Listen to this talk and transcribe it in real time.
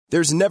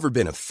There's never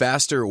been a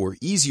faster or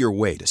easier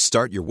way to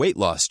start your weight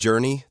loss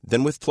journey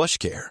than with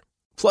PlushCare.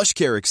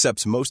 PlushCare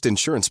accepts most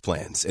insurance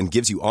plans and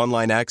gives you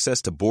online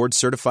access to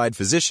board-certified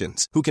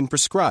physicians who can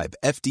prescribe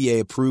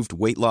FDA-approved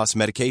weight loss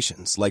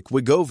medications like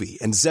Wegovy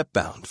and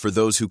Zepbound for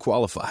those who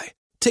qualify.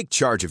 Take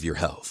charge of your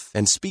health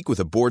and speak with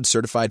a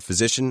board-certified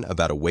physician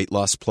about a weight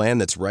loss plan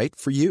that's right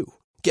for you.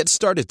 Get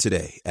started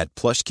today at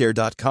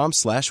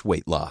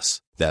plushcare.com/weight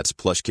loss. That's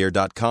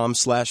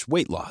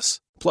plushcare.com/weight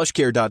loss.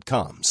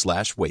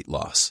 plushcare.com/weight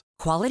loss.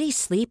 Quality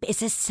sleep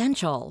is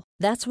essential.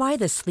 That's why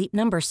the Sleep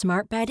Number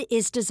Smart Bed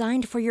is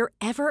designed for your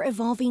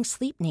ever-evolving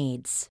sleep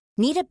needs.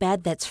 Need a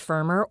bed that's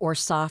firmer or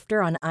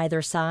softer on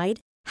either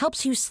side?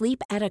 Helps you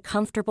sleep at a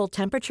comfortable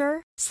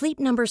temperature? Sleep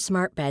Number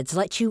Smart Beds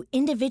let you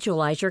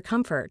individualize your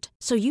comfort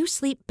so you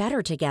sleep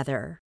better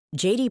together.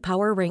 J.D.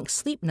 Power ranks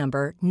Sleep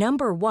Number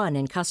number 1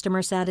 in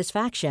customer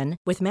satisfaction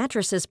with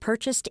mattresses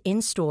purchased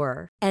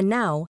in-store. And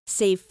now,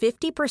 save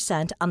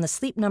 50% on the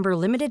Sleep Number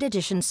Limited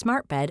Edition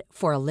Smart Bed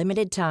for a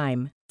limited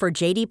time. For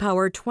J.D.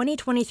 Power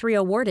 2023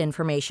 award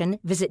information,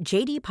 visit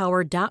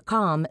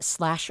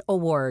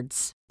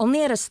jdpower.com/awards.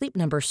 Only at a Sleep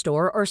Number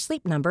store or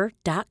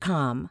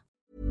sleepnumber.com.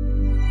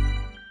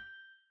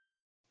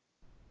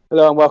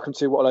 Hello and welcome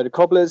to What a Load of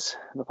Cobblers,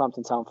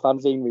 Northampton Town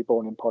fanzine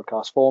reborn in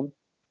podcast form.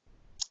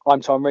 I'm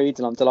Tom Reed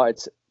and I'm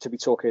delighted to be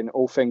talking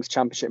all things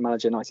Championship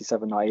Manager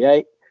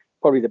 97-98,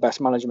 probably the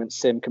best management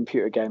sim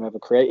computer game ever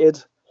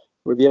created.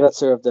 With the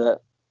editor of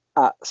the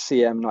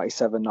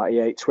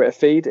 @CM9798 Twitter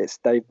feed, it's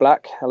Dave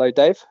Black. Hello,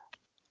 Dave.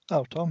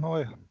 Oh, Tom, how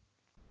are you?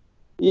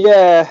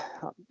 Yeah,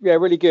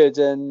 really good.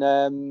 And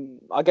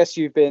I guess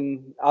you've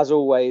been, as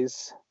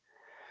always,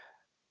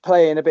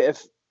 playing a bit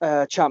of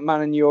Champ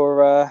Man in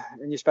your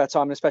spare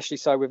time, and especially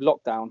so with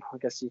lockdown. I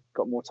guess you've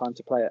got more time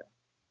to play it.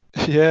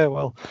 Yeah,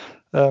 well,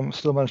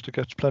 still managed to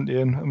catch plenty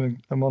in. I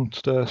mean, I'm on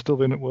still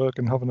being at work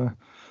and having a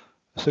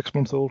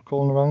 6-month-old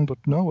calling around, but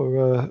no,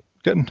 we're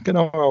getting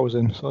our hours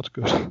in, so that's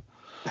good.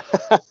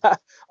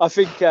 I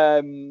think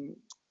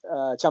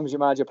Championship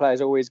Manager players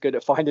are always good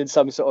at finding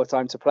some sort of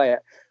time to play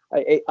it.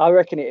 I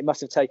reckon it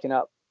must have taken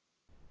up,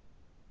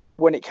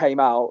 when it came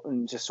out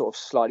and just sort of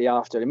slightly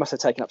after, it must have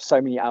taken up so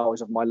many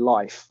hours of my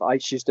life. I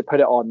used to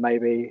put it on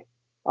maybe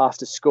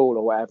after school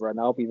or whatever, and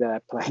I'll be there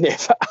playing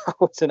it for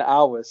hours and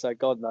hours. So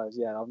God knows,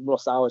 I've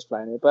lost hours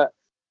playing it. But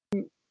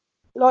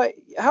like,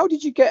 how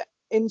did you get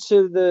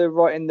into the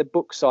writing the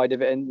book side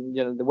of it and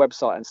the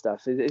website and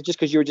stuff? Is it just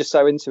because you were just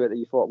so into it that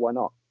you thought, why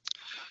not?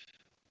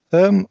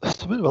 Well,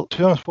 to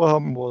be honest, what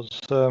happened was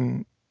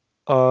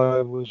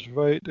I was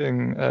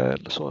writing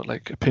sort of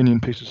like opinion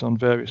pieces on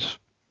various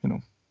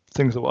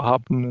things that were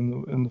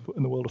happening in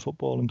the world of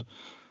football, and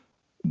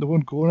they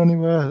weren't going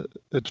anywhere.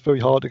 It's very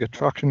hard to get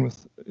traction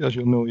with, as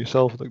you'll know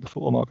yourself, like the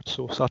football market's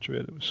so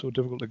saturated. It was so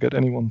difficult to get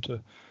anyone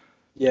to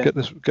get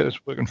this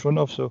work in front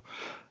of. So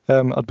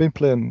I'd been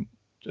playing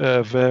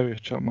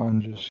various Champ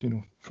Managers,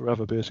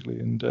 forever basically,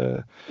 and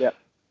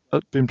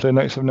I'd been playing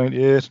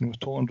 97-98 and was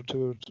talking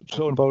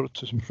about it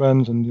to some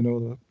friends, and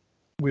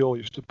we all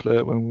used to play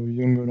it when we were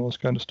younger and all this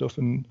kind of stuff.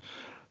 And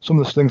some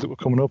of the things that were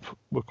coming up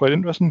were quite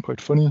interesting, quite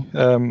funny.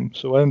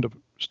 So I ended up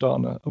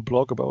starting a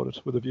blog about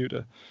it with a view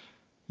to,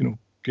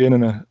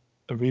 gaining a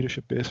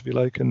readership base, if you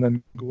like, and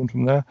then going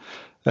from there.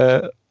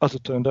 As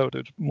it turned out,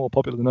 it's more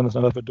popular than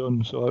anything I've ever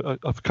done, so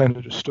I've kind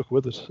of just stuck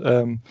with it.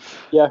 And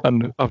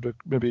after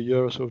maybe a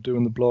year or so of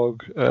doing the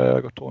blog,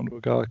 I got talking to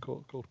a guy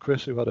called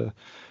Chris, who had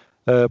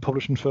a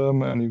publishing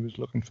firm, and he was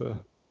looking for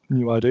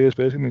new ideas,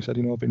 basically. He said,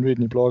 I've been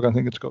reading your blog, I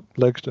think it's got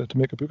legs to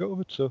make a book out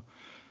of it. So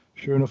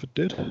sure enough, it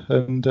did.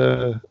 And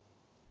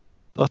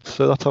that's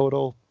how it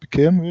all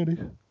became, really.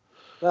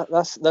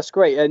 That's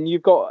great. And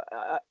you've got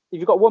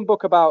one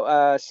book about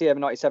CM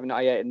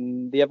 97-98,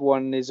 and the other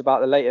one is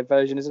about the later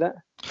version, isn't it?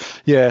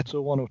 Yeah, it's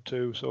a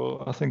 102.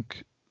 So I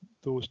think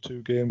those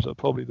two games are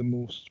probably the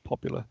most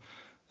popular.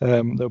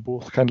 They're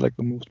both kind of like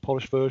the most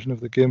polished version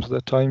of the games of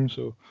their time.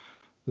 So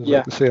there's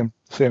like the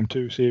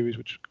CM2 series,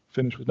 which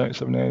finished with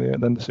 97-98,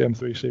 and then the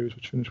CM3 series,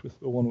 which finished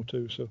with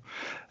 102. So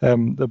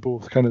they're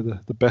both kind of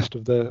the best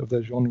of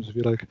their genres, if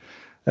you like.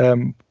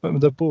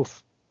 They're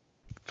both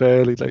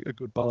fairly like a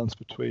good balance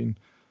between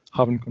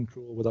having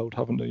control without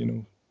having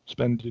to,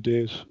 spend your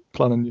days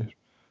planning your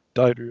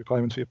dietary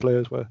requirements for your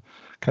players, where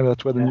kind of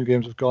that's where the new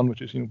games have gone,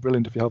 which is,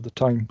 brilliant if you have the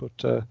time.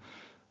 But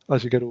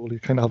as you get older, you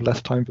kind of have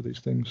less time for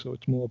these things. So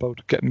it's more about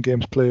getting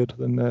games played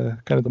than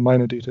kind of the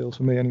minor details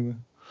for me anyway.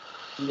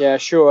 Yeah,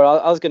 sure.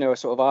 I was going to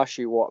sort of ask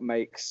you what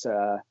makes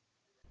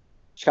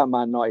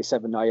Champman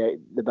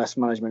 97-98 the best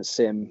management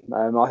sim.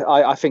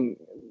 I think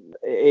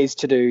it is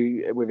to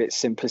do with its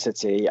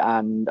simplicity,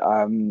 and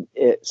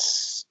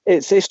it's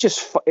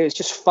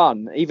just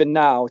fun. Even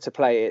now to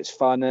play, it's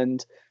fun.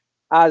 And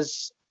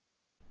as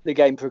the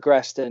game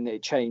progressed and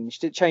it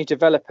changed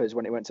developers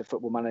when it went to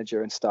Football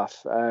Manager and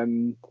stuff.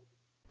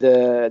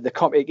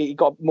 It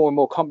got more and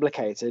more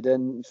complicated,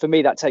 and for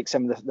me that takes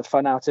some of the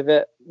fun out of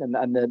it,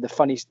 and the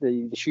funny,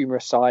 the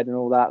humorous side and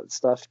all that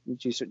stuff.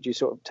 Do you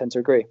sort of tend to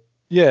agree?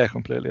 Yeah,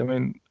 completely. I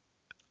mean,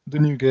 the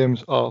new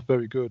games are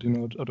very good.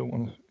 I don't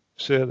want to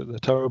say that they're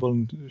terrible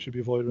and should be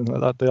avoided and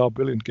like that. They are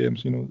brilliant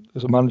games.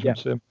 As a management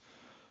team,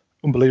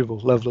 unbelievable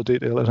level of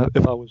detail. And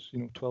if I was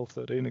 12,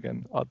 13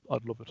 again,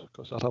 I'd love it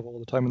because I'd have all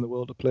the time in the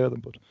world to play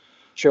them. But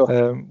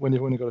sure, when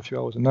you've only got a few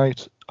hours a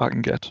night, I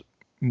can get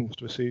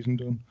most of a season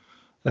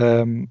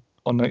done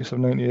on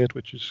 97, 98,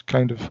 which is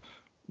kind of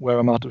where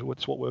I'm at.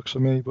 It's what works for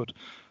me. But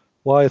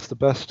why it's the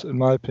best, in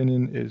my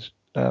opinion, is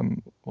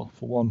for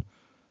one,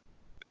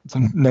 the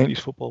 90s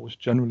football was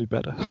generally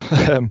better.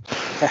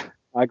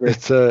 I agree.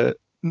 It's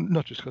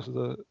not just because of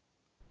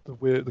the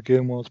way the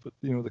game was, but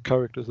the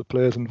characters, the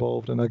players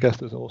involved, and I guess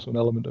there's also an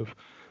element of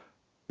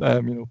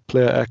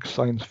player X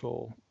signs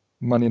for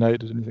Man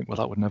United, and you think, well,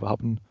 that would never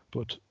happen.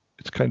 But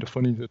it's kind of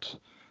funny that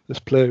this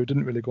player who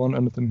didn't really go on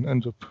anything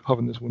ends up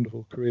having this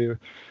wonderful career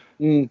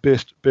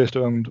based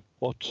around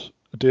what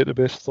a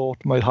database thought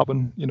might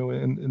happen, in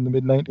the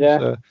mid 90s.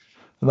 Yeah.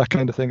 And that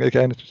kind of thing.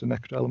 Again, it's just an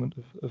extra element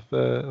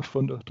of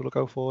fun to look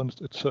out for, and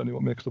it's certainly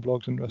what makes the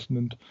blogs interesting.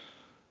 And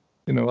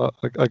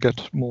I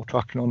get more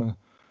traction on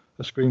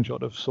a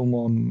screenshot of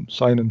someone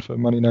signing for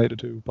Man United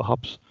who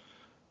perhaps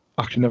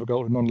actually never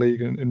got to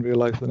non-league in real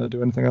life than I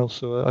do anything else.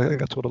 So I think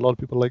that's what a lot of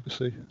people like to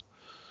see.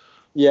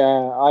 Yeah,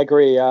 I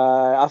agree.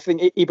 I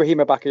think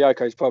Ibrahima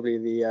Bakayoko is probably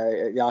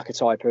the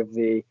archetype of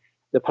the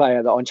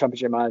player that on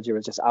Championship Manager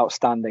was just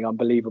outstanding,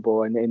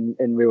 unbelievable, and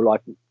in real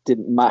life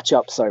didn't match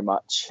up so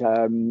much.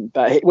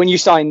 But when you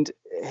signed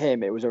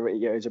him, it was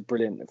a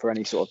brilliant for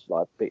any sort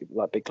of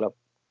big club.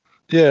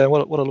 Yeah,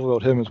 what I love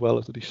about him as well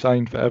is that he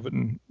signed for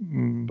Everton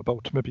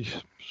about maybe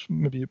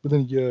within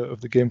a year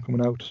of the game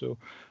coming out, so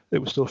it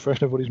was still fresh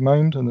in everybody's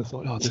mind, and they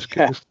thought,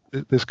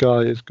 this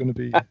guy is going to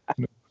be,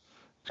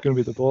 it's going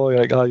to be the boy.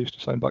 Like I used to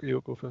sign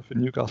Bakayoko for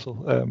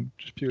Newcastle,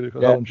 just purely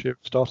because Alan Shearer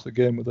started the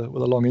game with a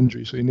long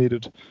injury, so he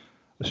needed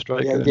a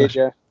striker.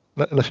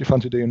 Unless you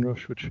fancy Ian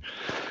Rush, which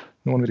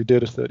no one really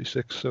did at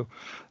 36, so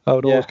I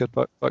would always get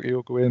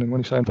Bakayoko in, and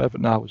when he signed for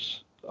Everton, I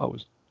was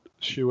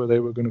sure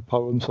they were going to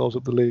power themselves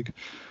up the league.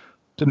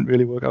 Didn't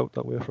really work out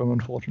that way for him,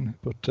 unfortunately.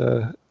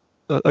 But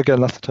again,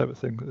 that's the type of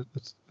thing.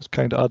 It's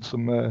kind of adds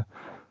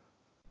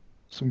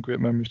some great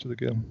memories to the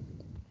game.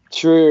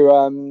 True.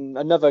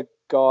 Another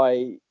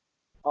guy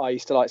I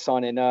used to like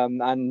signing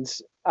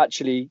and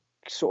actually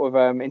sort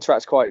of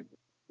interacts quite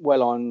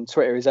well on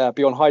Twitter is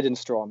Bjorn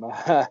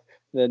Heidenstrom,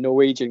 the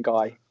Norwegian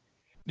guy.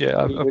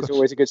 Yeah, he was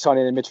always a good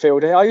signing in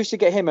midfield. I used to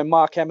get him and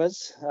Mark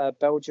Emmers,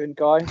 Belgian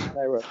guy.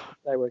 They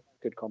were a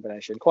good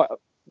combination. Quite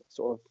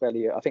sort of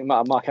fairly. I think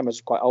Mark Emmers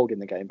was quite old in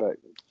the game, but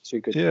too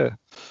good. Yeah.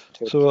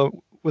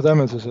 So with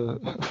Emmers, there's a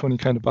funny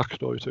kind of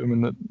backstory to him,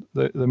 in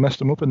that they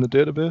messed him up in the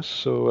database.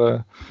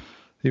 So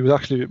he was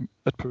actually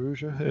at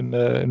Perugia in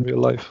real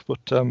life, but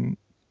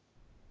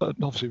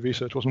obviously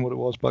research wasn't what it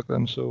was back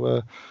then.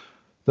 So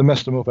they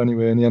messed him up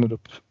anyway, and he ended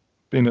up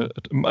being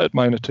at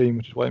minor team,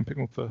 which is why I'm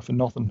picking him up for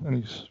nothing, and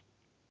he's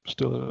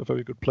still a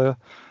very good player.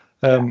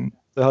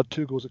 They had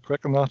 2 goals of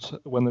correcting that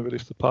when they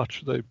released the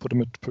patch. They put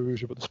him at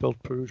Perugia, but they spelled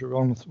Perugia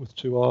wrong with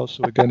 2 R's.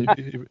 So again,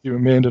 he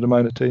remained in a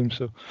minor team.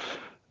 So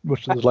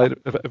much to the delight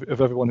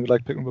of everyone who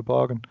liked picking up a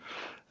bargain.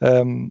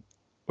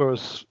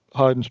 Whereas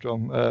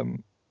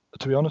Heidenstrom,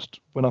 to be honest,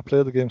 when I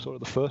played the game sort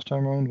of the first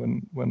time around,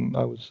 when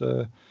I was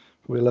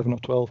probably 11 or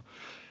 12,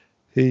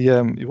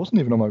 he wasn't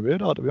even on my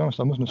radar, to be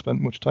honest. I mustn't have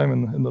spent much time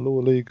in the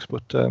lower leagues,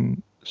 but as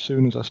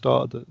soon as I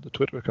started the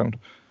Twitter account,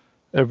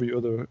 every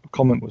other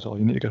comment was, "Oh,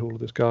 you need to get hold of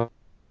this guy."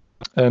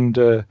 And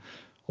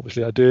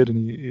obviously I did,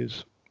 and he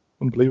is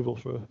unbelievable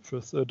for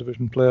a third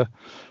division player.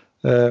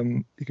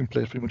 He can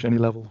play at pretty much any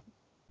level,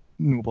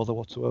 no bother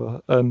whatsoever.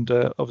 And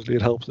obviously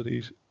it helps that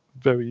he's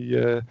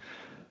very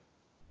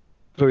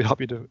very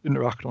happy to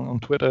interact on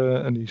Twitter,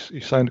 and he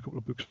signed a couple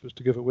of books for us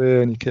to give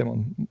away, and he came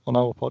on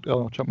our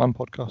Champman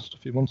podcast a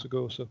few months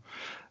ago. So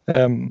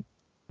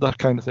that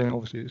kind of thing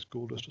obviously is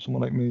gold dust to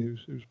someone like me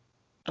who's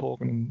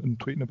talking and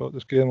tweeting about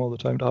this game all the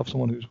time, to have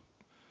someone who's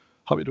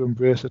happy to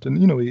embrace it. And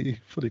he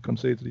fully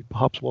concedes that he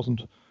perhaps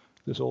wasn't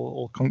this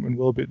all conquering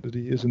world beat that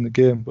he is in the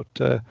game,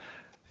 but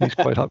he's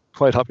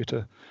quite happy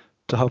to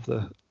have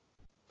the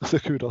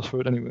kudos for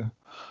it anyway.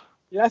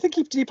 Yeah, I think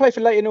did he play for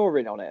Leyton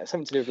Orient on it?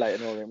 Something to do with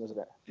Leyton Orient, wasn't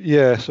it?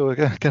 Yeah, so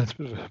again it's a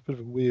bit of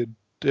a weird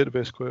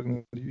database quirk.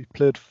 He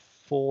played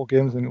 4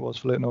 games, I think it was,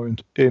 for Leyton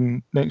Orient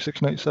in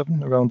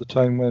 96-97, around the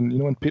time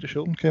when Peter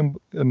Shilton came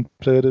and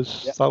played his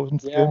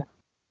 1000th game.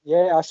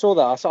 Yeah, I saw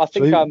that. I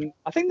think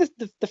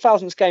the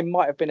 1000th game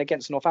might have been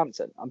against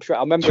Northampton. I'm sure.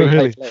 I remember he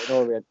played for Leyton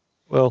Orient.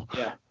 Well,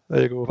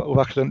 there you go. We've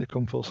accidentally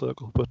come full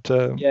circle. But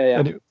but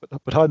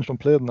Heidenstrom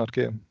played in that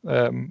game.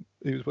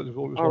 It was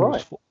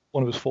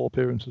one of his 4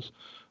 appearances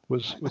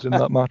was in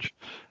that match.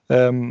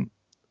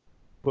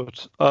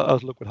 But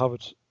as luck would have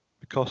it,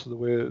 because of the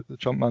way the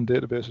Champman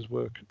databases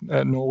work,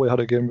 Norway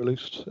had a game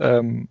released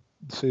the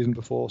season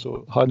before,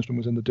 so Heidenstrom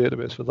was in the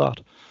database for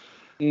that.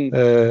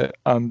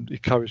 And he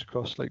carries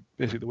across, like,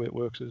 basically the way it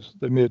works is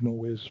they made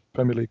Norway's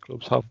Premier League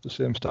clubs have the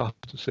same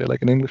stats as, say,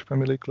 like an English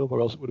Premier League club,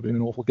 or else it would have been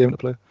an awful game to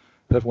play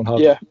if everyone had.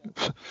 Yeah.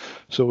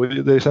 So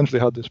they essentially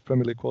had this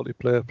Premier League quality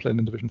player playing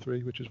in Division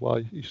 3, which is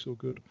why he's so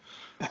good.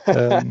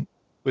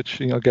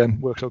 which again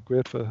works out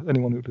great for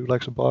anyone who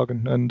likes a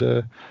bargain, and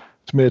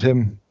it's made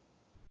him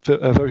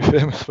very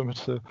famous from it.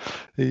 So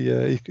he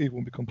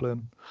won't be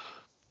complaining.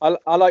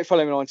 I like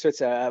following him on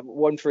Twitter.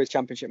 One for his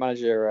Championship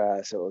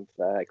Manager sort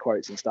of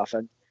quotes and stuff,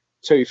 and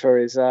two for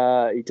his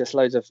he does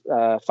loads of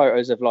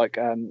photos of like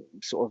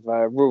sort of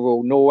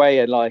rural Norway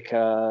and like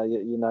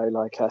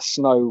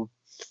snow,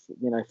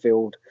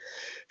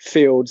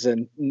 fields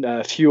and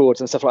fjords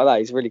and stuff like that.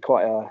 He's really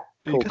quite a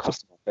cool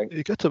customer, I think.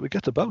 He gets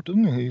about,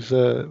 doesn't he?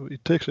 He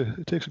takes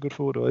a good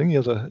photo. I think he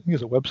has a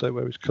website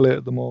where he's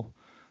collated them all.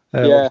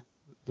 Yeah.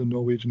 The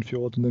Norwegian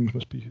fjords and things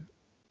must be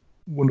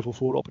wonderful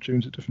photo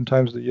opportunities at different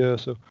times of the year.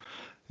 So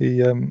he's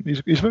a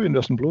very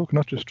interesting bloke,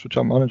 not just for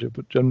Champ Manager,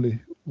 but generally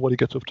what he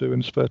gets up to in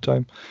his spare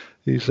time.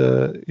 He's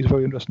a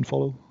very interesting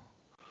follow.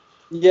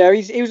 Yeah,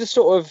 he's a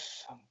sort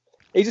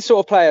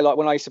of player like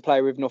when I used to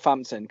play with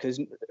Northampton, because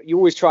you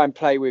always try and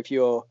play with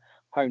your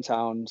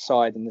hometown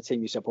side and the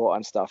team you support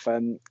and stuff.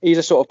 He's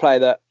a sort of player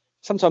that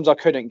sometimes I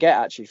couldn't get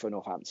actually for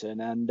Northampton,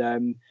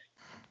 and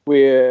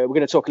we're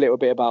going to talk a little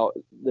bit about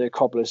the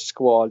Cobblers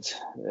squad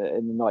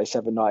in the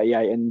 97,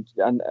 98, and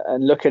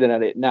looking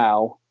at it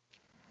now,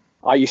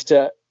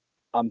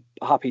 I'm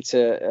happy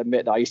to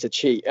admit that I used to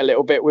cheat a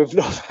little bit with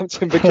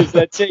Northampton because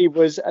their team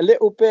was a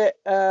little bit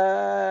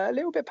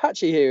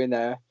patchy here and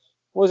there,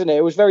 wasn't it?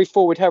 It was very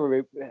forward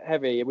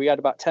heavy. We had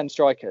about 10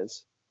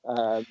 strikers.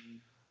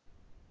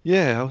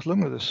 Yeah, I was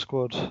looking at this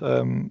squad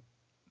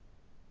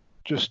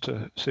just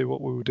to see what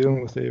we were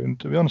dealing with here, and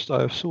to be honest, I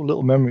have so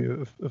little memory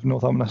of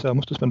Northampton. I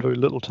must have spent very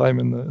little time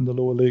in the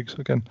lower leagues.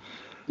 Again,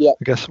 yeah.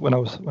 I guess when I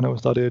was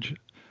that age,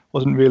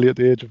 wasn't really at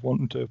the age of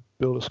wanting to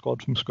build a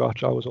squad from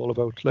scratch. I was all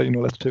about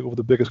let's take over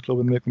the biggest club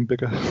and make them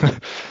bigger.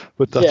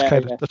 But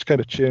that's kind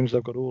of changed as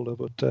I've got older.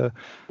 But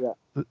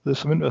there's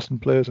some interesting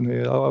players in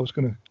here. I was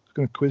going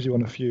to quiz you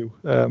on a few.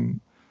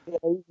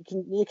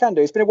 You can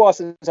do. It's been a while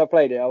since I've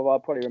played it. I'll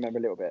probably remember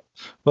a little bit.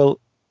 Well,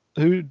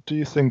 who do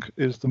you think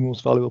is the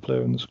most valuable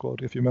player in the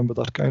squad, if you remember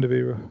that kind of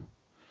era?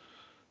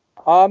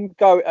 I'll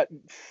go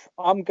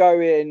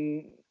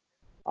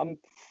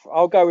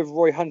with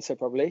Roy Hunter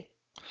probably.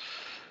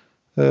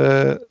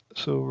 So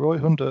Roy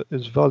Hunter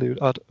is valued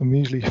at a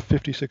measly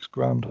 56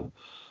 grand.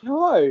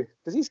 No,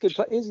 because he's good.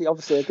 He's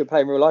obviously a good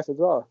player in real life as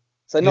well.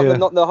 So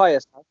not the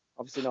highest,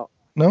 obviously not.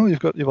 No,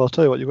 I'll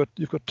tell you what,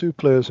 you've got two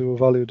players who are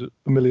valued at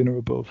 $1 million or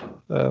above.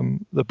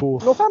 They're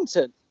both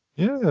Northampton.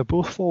 Yeah,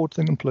 both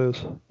forward-thinking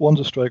players. One's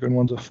a striker and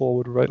one's a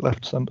forward, right,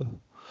 left, centre.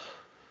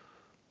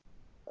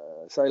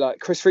 So like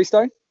Chris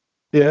Freestone.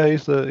 Yeah,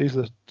 he's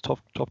the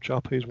top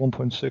chap. He's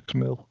 1.6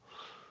 mil.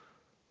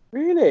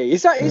 Really?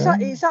 Is that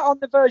on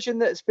the version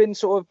that's been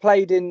sort of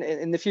played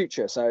in the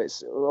future? So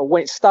it's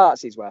when it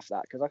starts, he's worth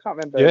that, because I can't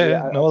remember.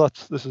 Yeah, no,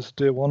 this is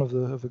day one of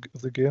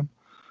the game.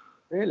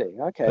 Really?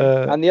 Okay.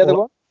 And the other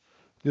one?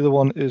 The other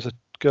one is a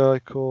guy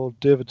called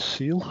David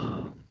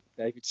Seal.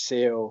 David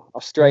Seal,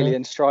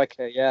 Australian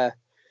striker, yeah.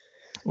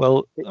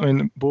 Well, I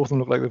mean, both of them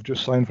look like they've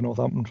just signed for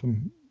Northampton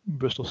from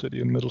Bristol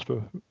City and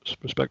Middlesbrough,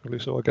 respectively.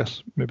 So I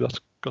guess maybe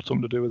that's got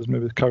something to do with it.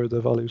 Maybe they carried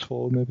their values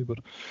forward, maybe. But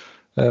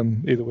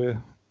either way.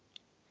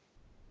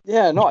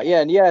 Yeah,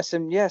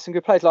 some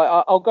good players. Like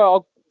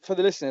I'll for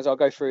the listeners, I'll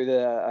go through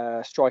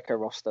the striker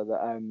roster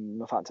that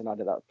Northampton had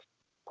at that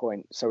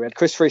point. So we had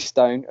Chris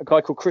Freestone, a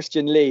guy called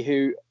Christian Lee,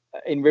 who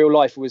in real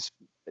life was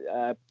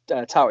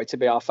touted to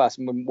be our first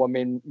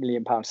 £1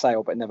 million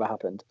sale, but it never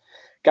happened.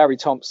 Gary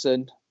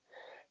Thompson,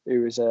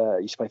 who was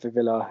used to play for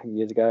Villa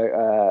years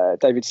ago.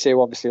 David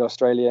Seal, obviously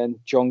Australian.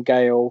 John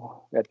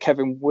Gale. We had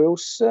Kevin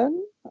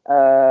Wilson,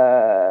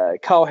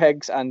 Carl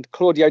Heggs, and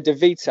Claudio De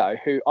Vito,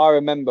 who I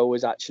remember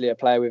was actually a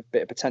player with a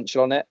bit of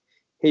potential on it.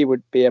 He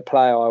would be a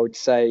player I would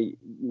say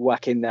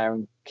whack in there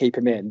and keep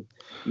him in,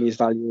 and his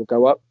value will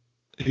go up.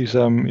 He's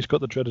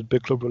got the dreaded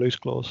big club release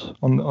clause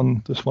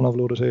on this one I've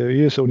loaded here.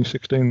 He is only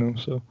 16 though,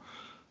 so.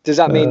 Does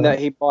that mean that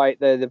he might?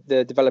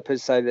 The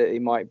developers say that he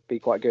might be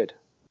quite good?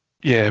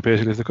 Yeah,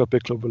 basically, if they've got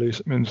big club release,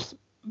 it means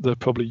they're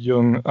probably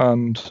young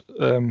and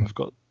have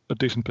got a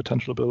decent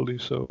potential ability.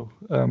 So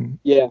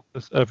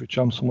there's every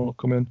chance someone will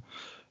come in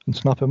and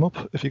snap him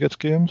up if he gets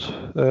games.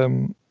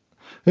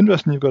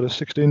 Interesting, you've got a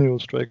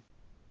 16-year-old striker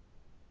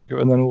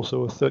and then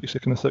also a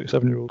 36 and a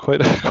 37-year-old.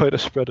 Quite a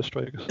spread of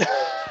strikers.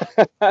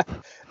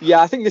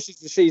 Yeah, I think this is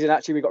the season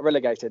actually we got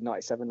relegated,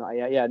 97,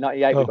 98. Yeah,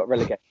 98 we got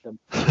relegated.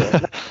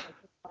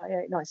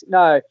 98, 90.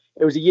 No,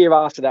 it was a year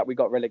after that we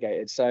got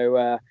relegated.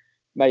 So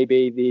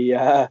maybe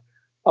the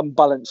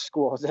unbalanced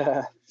squad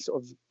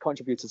sort of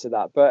contributed to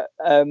that. But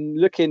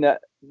looking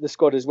at the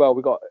squad as well,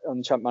 we got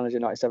on Champ Manager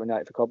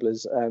 97-98 for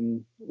Cobblers.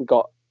 We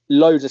got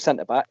loads of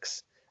centre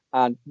backs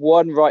and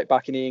one right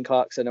back in Ian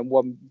Clarkson and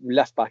one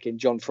left back in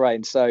John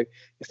Frayne. So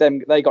if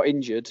they got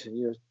injured,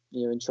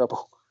 you're in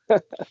trouble.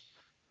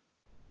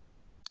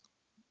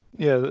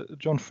 Yeah,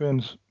 John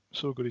Frayne's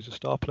so good, he's a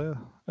star player,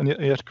 and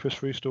yet Chris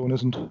Freestone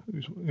isn't,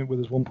 with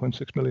his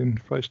 1.6 million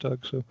price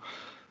tag. So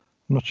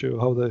I'm not sure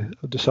how they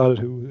decided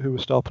who were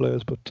star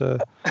players, but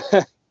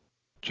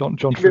John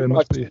Frayne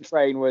must be.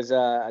 Frayne was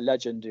a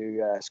legend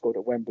who scored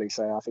at Wembley,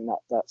 so I think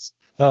that's.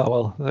 Ah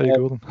well, there you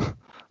go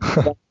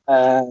then.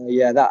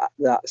 Yeah,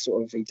 that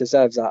sort of, he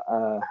deserves that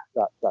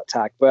that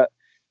tag. But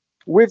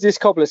with this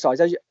cobbler side,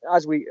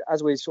 as we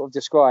sort of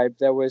described,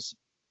 there was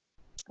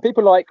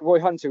people like Roy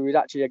Hunter, who was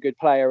actually a good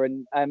player,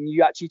 and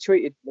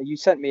you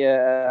sent me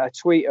a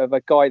tweet of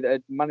a guy that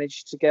had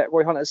managed to get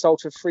Roy Hunter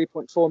sold for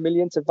 3.4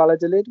 million to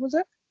Valladolid, was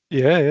it?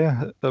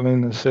 Yeah. I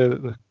mean, they say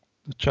that the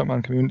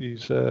Champman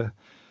community's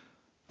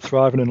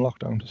thriving in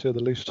lockdown, to say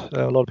the least.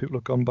 A lot of people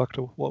have gone back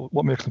to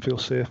what makes them feel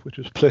safe, which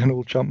is playing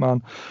old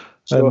Champman.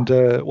 Sure. And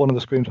one of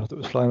the screenshots that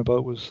was flying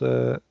about was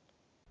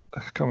I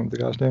can't remember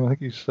the guy's name. I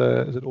think he's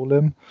is it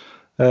Olim?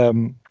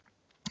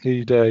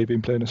 He'd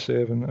been playing a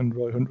save, and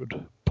Roy Hunter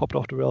popped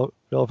off to Real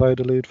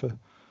Valladolid for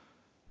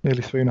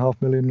nearly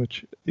 3.5 million,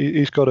 which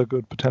he's got a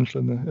good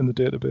potential in the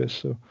database.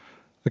 So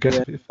I guess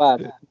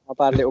a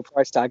bad little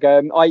price tag.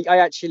 I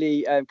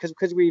actually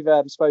because we've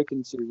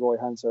spoken to Roy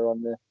Hunter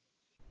on the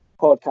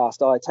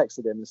podcast, I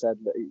texted him and said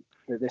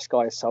that this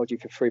guy has sold you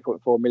for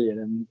 3.4 million,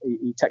 and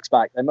he texts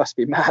back, they must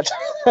be mad.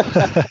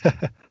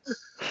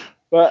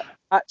 But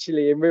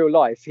actually, in real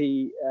life,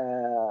 he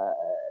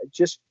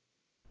just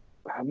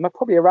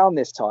probably around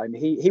this time,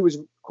 he was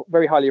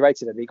very highly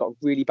rated, and he got a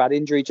really bad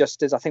injury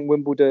just as I think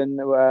Wimbledon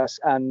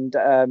and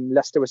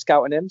Leicester were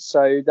scouting him.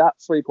 So that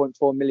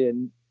 3.4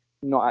 million,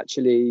 not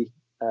actually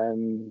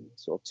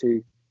sort of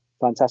too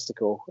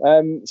fantastical.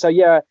 So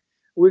yeah,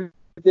 with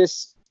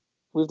this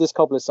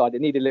cobbler side,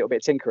 it needed a little bit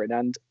of tinkering,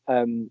 and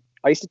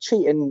I used to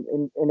cheat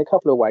in a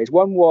couple of ways.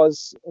 One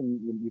was,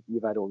 and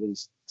you've had all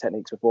these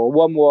techniques before.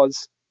 One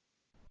was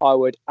I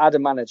would add a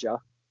manager,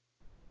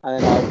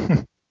 and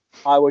then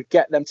I would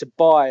get them to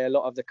buy a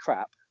lot of the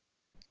crap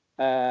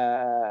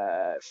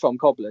from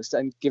cobblers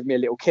and give me a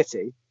little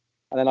kitty,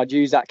 and then I'd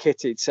use that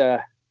kitty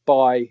to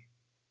buy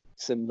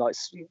some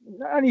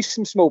only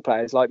some small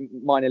players, like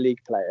minor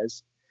league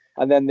players,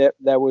 and then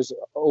there was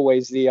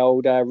always the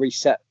old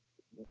reset.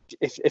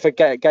 If a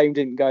game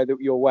didn't go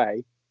your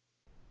way,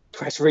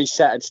 press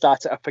reset and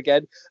start it up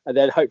again, and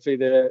then hopefully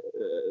the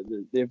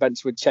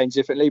events would change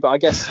differently. But I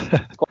guess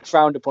it's quite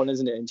frowned upon,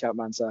 isn't it, in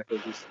Champman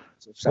circles?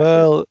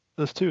 Well,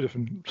 there's two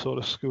different sort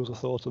of schools of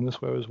thought on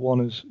this. Whereas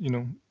one is,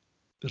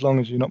 as long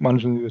as you're not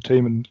managing the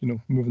team and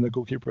moving the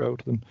goalkeeper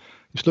out, then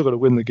you still got to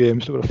win the game.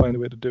 You still got to find a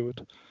way to do it.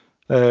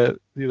 The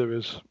other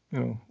is,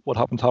 what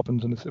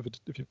happens, and if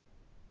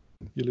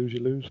you lose,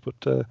 you lose.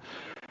 But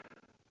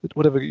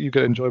whatever you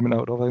get enjoyment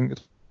out of, I think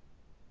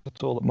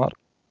that's all that matters.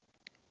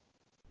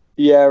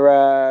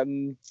 Yeah.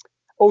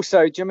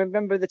 Also, do you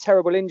remember the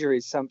terrible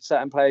injuries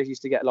certain players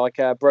used to get, like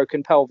a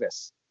broken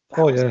pelvis?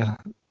 Yeah.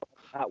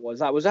 That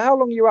was how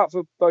long you were out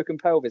for broken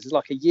pelvis? It's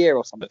like a year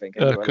or something.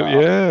 It could be a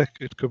year,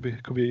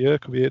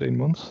 it could be 18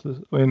 months.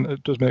 I mean,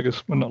 it does make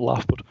us not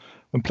laugh, but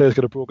when players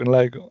get a broken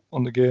leg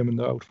on the game and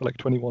they're out for like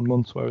 21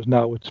 months, whereas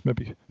now it's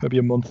maybe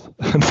a month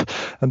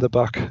and they're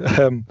back.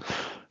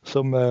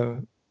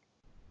 Some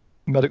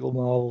medical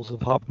marvels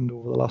have happened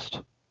over the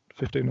last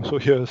 15 or so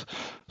years.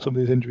 Some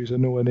of these injuries are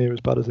nowhere near as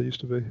bad as they used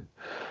to be.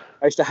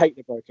 I used to hate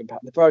the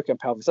broken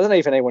pelvis. I don't know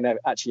if anyone ever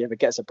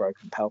gets a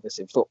broken pelvis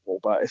in football,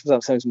 but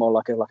it sounds more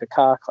like a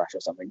car crash or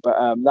something. But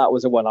that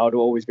was the one I would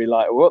always be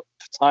like, whoop,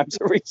 time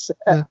to reset.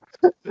 Yeah.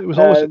 It was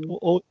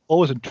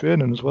always in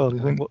training as well.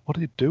 You think, what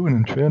are you doing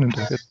in training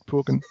to get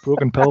broken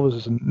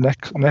pelvises and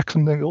necks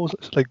and things? Always,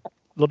 it's like a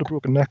lot of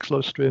broken necks, a lot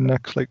of strained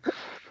necks, like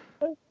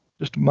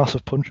just a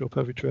massive punch up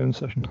every training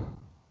session.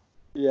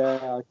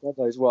 Yeah, God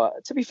knows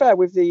what. To be fair,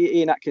 with the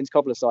Ian Atkins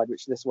cobbler side,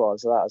 which this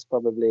was, that was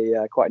probably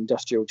quite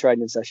industrial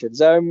training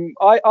sessions.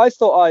 I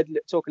thought I'd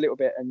talk a little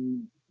bit,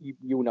 and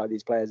you all know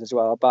these players as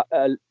well,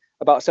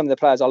 about some of the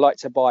players I like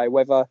to buy,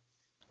 whether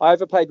I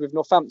ever played with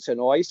Northampton,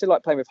 or I used to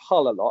like playing with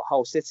Hull a lot,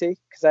 Hull City,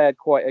 because they had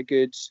quite a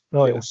good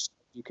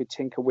you could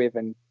tinker with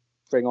and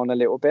bring on a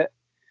little bit.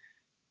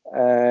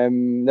 There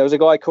was a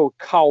guy called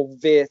Carl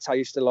Veert I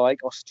used to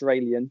like,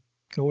 Australian.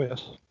 Oh,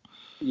 yes.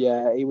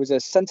 Yeah, he was a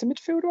centre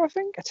midfielder, I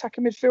think,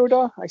 attacking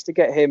midfielder. I used to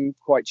get him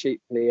quite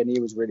cheaply, and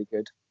he was really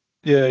good.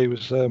 Yeah, he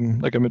was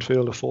like a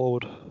midfielder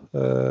forward.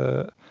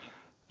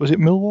 Was it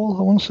Millwall,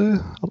 I want to say?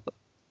 I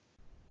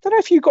don't know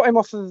if you got him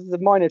off of the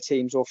minor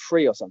teams or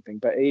free or something,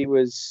 but he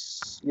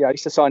was... Yeah, I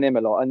used to sign him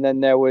a lot. And then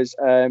there was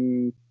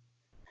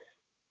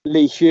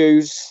Lee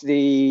Hughes,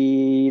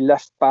 the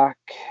left-back,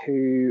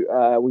 who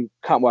we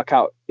can't work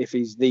out if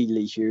he's the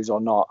Lee Hughes or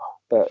not.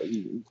 But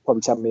you probably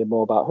tell me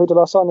more about who did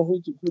I sign him?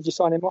 Who did you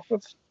sign him off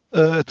of?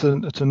 I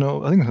think it's a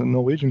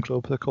Norwegian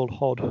club. They're called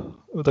Hod.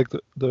 Like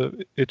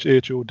the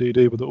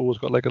HODD, but the O's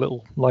got like a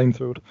little line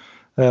through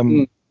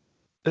it.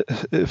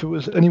 If it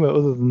was anywhere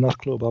other than that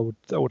club,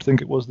 I would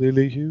think it was the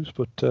Lee Hughes,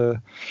 but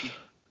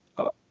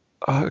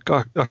I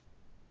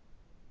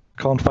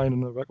can't find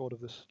in the record of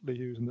this Lee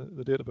Hughes, and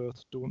the date of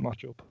birth don't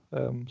match up.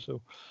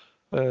 So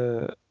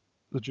the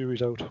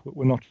jury's out.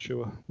 We're not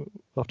sure. We'll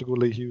have to go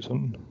Lee Hughes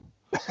hunting.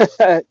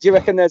 Do you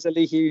reckon there's a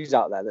Lee Hughes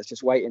out there that's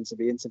just waiting to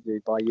be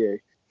interviewed by you,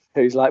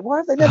 who's like, why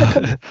have they never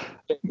come?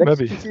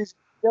 Maybe. The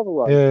other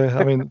one. Yeah,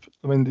 I mean,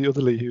 the other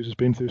Lee Hughes has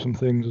been through some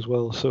things as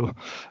well, so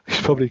he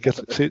probably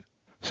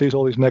sees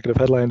all these negative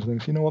headlines and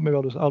thinks, you know what, maybe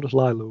I'll just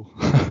lie low.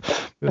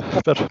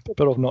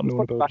 better off not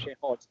knowing about it.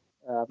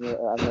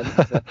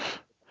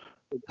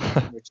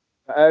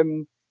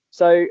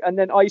 So, and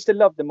then I used to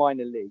love the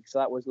minor league. So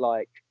that was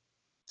like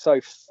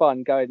so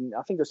fun going.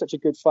 I think it was such a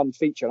good fun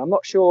feature. And I'm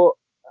not sure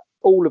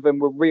all of them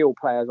were real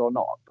players or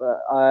not,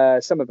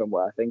 but some of them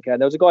were, I think. There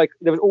was a guy.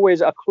 There was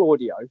always a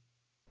Claudio.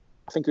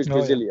 I think he was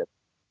Brazilian.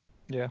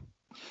 Yeah.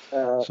 I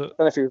don't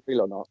know if he was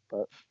real or not,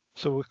 but.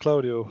 So with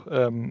Claudio,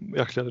 we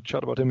actually had a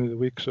chat about him the other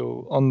week.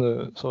 So on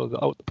the sort of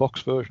the out the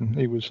box version,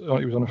 he was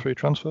on a free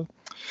transfer.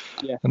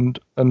 Yeah. And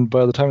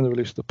by the time they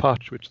released the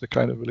patch, which they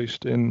kind of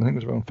released in, I think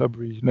it was around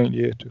February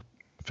 '98 to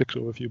fix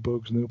over a few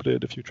bugs, and they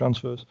updated a few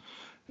transfers.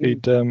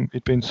 He'd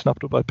been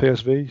snapped up by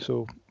PSV,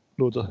 so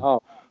loads of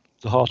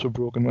the hearts were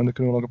broken when they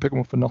could no longer pick him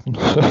up for nothing.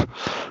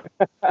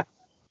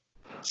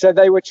 So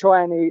they were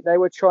trying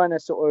to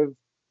sort of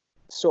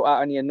sort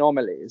out any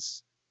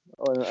anomalies,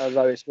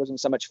 although it wasn't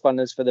so much fun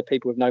as for the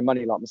people with no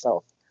money like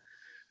myself.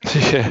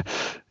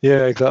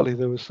 Yeah, exactly.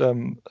 There was, I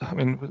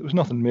mean, it was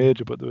nothing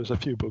major, but there was a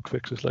few bug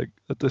fixes. Like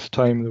at this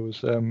time, there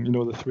was,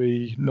 the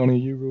 3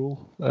 non-EU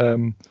rule,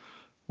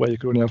 where you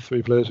could only have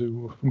 3 players who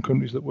were from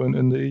countries that weren't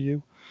in the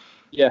EU.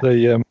 Yeah.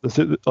 They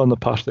on the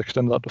patch they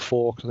extended that to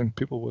 4 because I think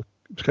people were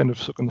kind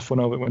of sucking the fun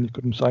out of it when you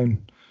couldn't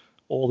sign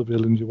all the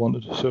Brazilians you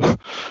wanted. So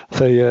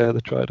they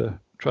try to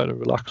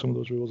relax some of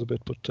those rules a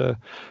bit. But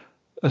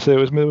I say it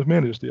was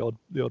mainly just the odd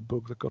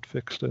bug that got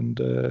fixed. And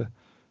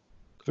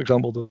for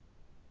example,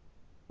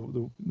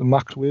 the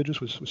max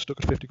wages was stuck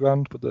at 50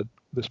 grand, but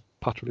this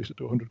patch released it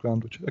to 100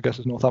 grand, which I guess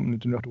is Northampton. You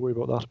didn't have to worry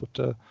about that.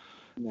 But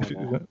if you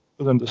were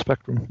under the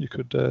spectrum, you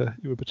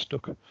were a bit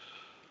stuck.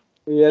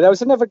 Yeah, there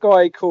was another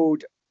guy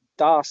called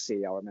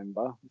Darcy, I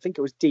remember. I think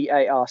it was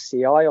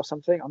Darci or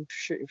something. I'm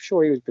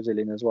sure he was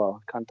Brazilian as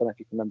well. I don't know if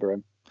you can remember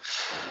him.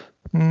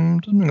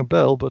 Doesn't ring a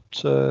bell, but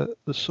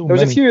there's so many.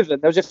 There was a few of them.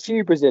 There was a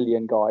few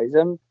Brazilian guys.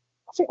 I'm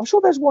sure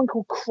there's one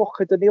called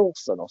Crocker de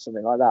Nilsson or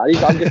something like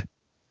that.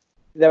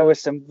 There were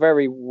some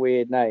very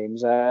weird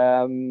names.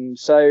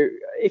 So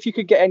if you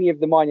could get any of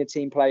the minor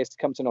team players to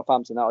come to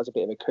Northampton, that was a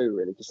bit of a coup,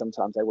 really, because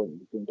sometimes they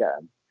wouldn't even get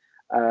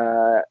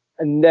them.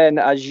 And then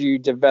as you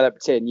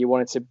developed in, you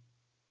wanted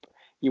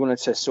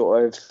to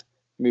sort of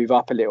move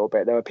up a little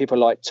bit. There were people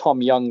like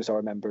Tom Youngs, I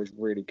remember, was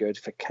really good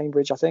for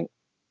Cambridge, I think.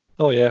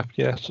 Oh yeah.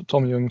 So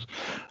Tom Youngs.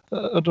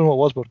 I don't know what it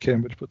was about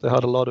Cambridge, but they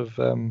had a lot of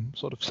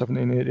sort of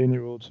 17,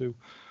 18-year-olds who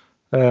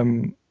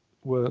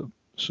were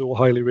so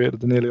highly rated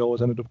they nearly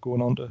always ended up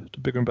going on to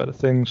bigger and better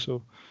things.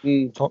 So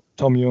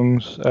Tom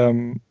Youngs,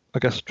 I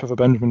guess Trevor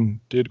Benjamin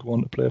did go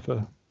on to play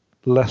for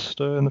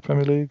Leicester in the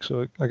Premier League,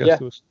 so I guess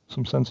there was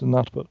some sense in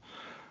that. But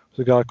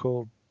there's a guy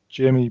called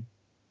Jamie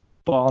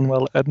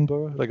Barnwell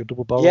Edinburgh, like a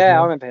double barrel. Yeah,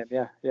 I remember him.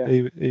 Yeah.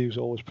 He was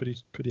always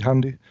pretty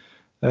handy.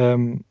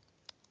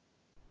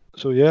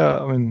 So yeah,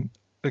 I mean,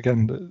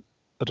 again,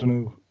 I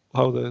don't know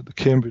how the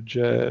Cambridge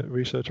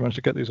researcher managed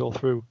to get these all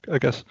through. I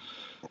guess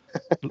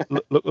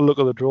look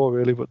at the draw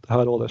really, but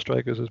had all their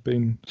strikers as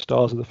being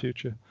stars of the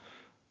future.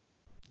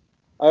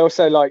 I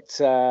also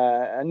liked,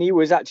 and he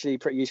was actually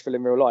pretty useful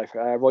in real life,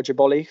 Roger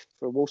Bolly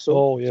for Walsall.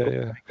 Oh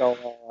yeah.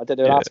 I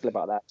did an article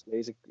about that.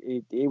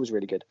 He was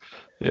really good.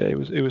 Yeah,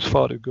 he was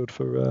far too good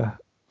for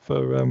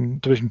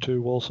Division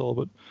 2 Walsall,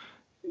 but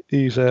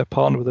he's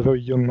partnered with a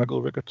very young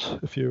Michael Ricketts.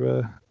 If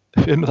you're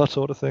into that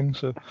sort of thing,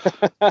 so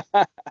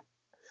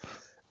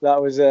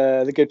that was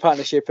the good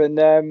partnership. And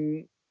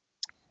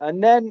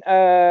then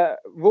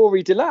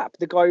Rory Delap,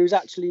 the guy who's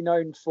actually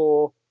known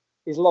for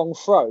his long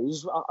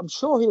throws. I'm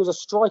sure he was a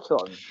striker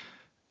on.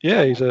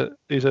 Yeah, he's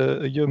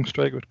a young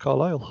striker at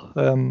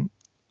Carlisle.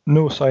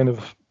 No sign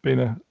of being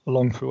a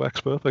long throw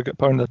expert. Like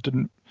apparently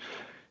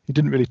he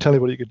didn't really tell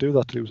anybody he could do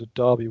that till he was at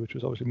Derby, which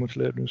was obviously much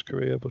later in his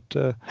career.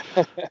 But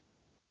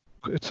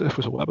it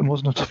was a weapon,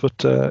 wasn't it?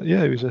 But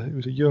yeah, he was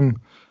a young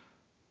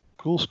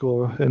goal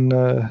scorer in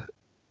the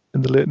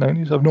late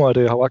 90s. I have no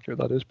idea how accurate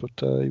that is, but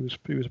he was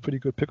a pretty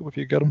good pickup if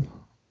you get him.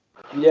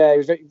 Yeah, he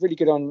was really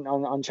good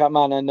on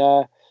Chapman,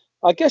 and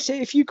I guess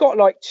if you got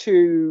like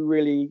 2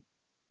 really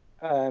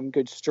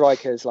good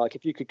strikers, like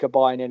if you could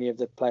combine any of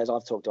the players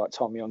I've talked about,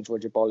 Tom Youngs,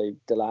 Roger Bolly,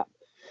 Delap,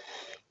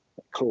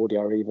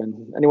 Claudio,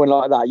 even anyone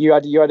like that, you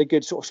had a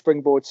good sort of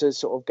springboard to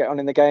sort of get on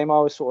in the game.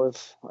 I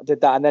did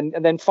that,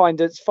 and then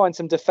find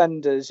some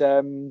defenders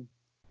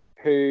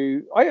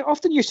who I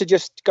often used to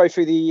just go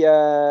through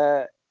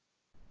the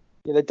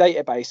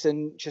database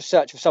and just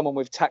search for someone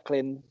with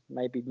tackling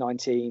maybe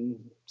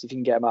 19, see if you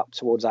can get them up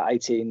towards that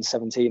 18,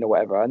 17 or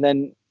whatever, and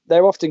then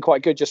they're often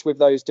quite good just with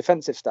those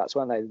defensive stats,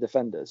 weren't they, the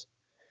defenders?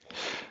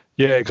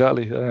 Yeah,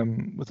 exactly.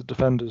 With the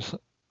defenders,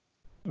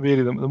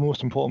 really the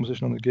most important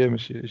position on the game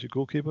is your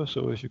goalkeeper.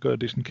 So if you've got a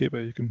decent keeper,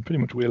 you can pretty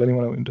much wheel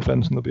anyone out in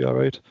defence and they'll be all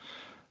right.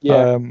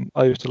 Yeah.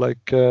 I used to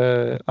like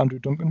Andrew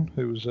Duncan,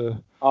 who was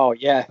an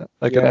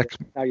ex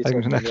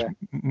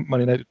Man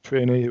United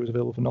trainee who was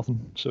available for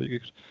nothing. So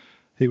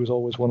he was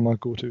always one of my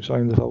go-to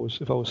signs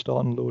if I was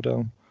starting low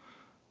down.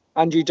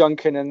 Andrew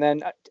Duncan, and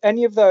then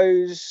any of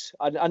those.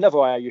 Another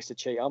way I used to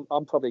cheat.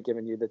 I'm probably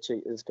giving you the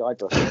cheater's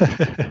guidebook.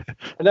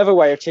 Another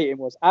way of cheating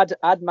was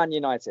add Man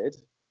United,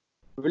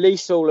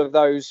 release all of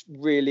those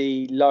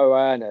really low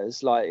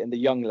earners, like in the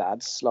young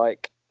lads,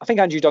 like I think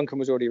Andrew Duncan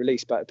was already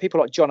released, but people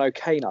like John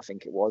O'Kane, I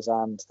think it was,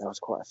 and there was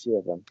quite a few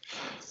of them.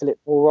 Philip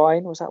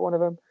Mulrine, was that one of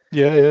them?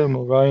 Yeah,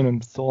 Mulrine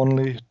and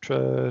Thornley,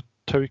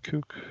 Terry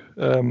Cook.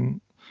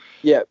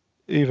 Yeah,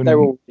 even they're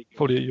all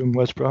probably a young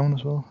Wes Brown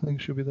as well. I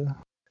think should be there.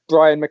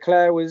 Brian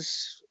McClare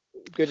was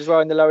good as well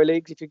in the lower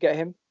leagues. If you get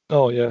him.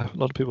 Oh yeah, a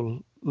lot of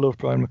people love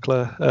Brian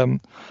McClare.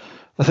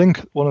 I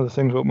think one of the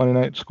things about Man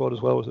United squad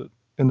as well was that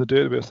in the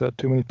database they had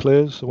too many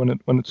players. So when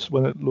it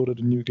loaded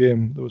a new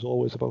game, there was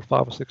always about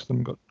 5 or 6 of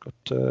them got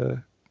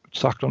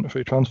sacked onto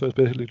free transfers,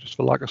 basically just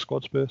for lack of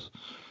squad space.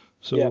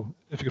 So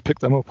if you could pick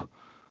them up,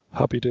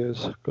 happy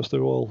days, because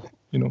they're all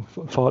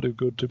far too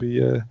good to be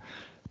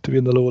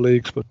in the lower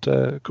leagues. But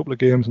a couple of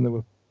games and they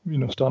were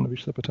starting to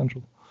reach their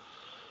potential.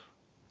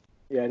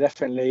 Yeah,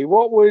 definitely.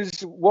 What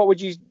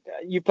would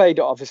you played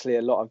obviously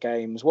a lot of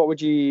games. What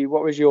was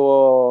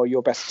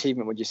your best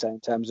achievement, would you say, in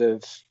terms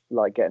of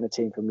like getting a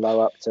team from low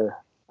up to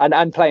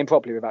and playing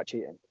properly without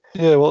cheating?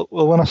 Yeah, well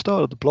when I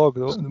started the blog,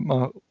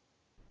 my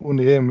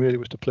only aim really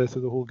was to play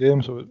through the whole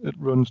game, so it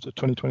runs to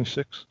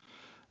 2026.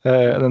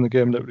 And then the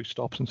game literally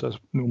stops and says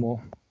no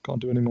more, can't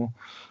do any more.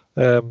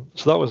 So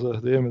that was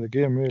the aim of the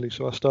game really.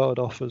 So I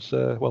started off as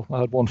I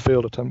had one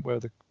failed attempt where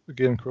the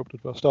game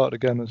corrupted, but I started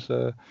again as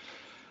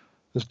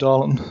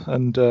Darlington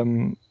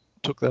and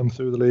took them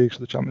through the leagues,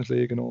 the Champions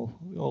League and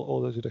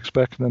all as you'd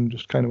expect, and then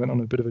just kind of went on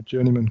a bit of a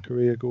journeyman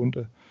career, going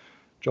to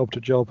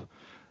job.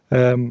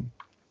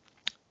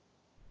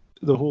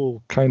 The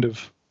whole kind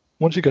of,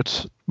 once you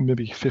get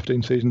maybe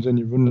 15 seasons in,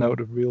 you're running out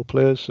of real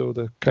players, so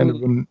the kind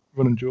of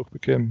running joke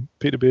became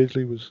Peter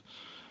Beardsley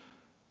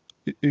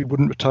he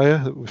wouldn't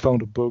retire. We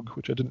found a bug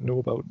which I didn't know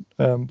about,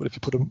 but if you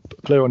put a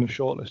player on your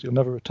shortlist, he'll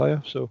never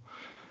retire. So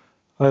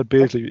I had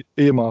Beardsley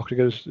earmarked to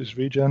get his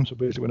regen. So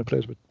basically, when a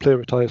player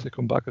retires, they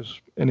come back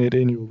as an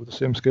 18-year-old with the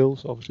same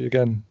skills. Obviously,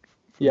 again,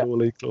 for a lower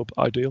league club,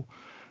 ideal.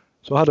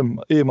 So I had him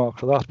earmarked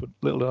for that, but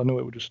little did I know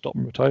it would just stop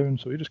him retiring.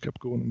 So he just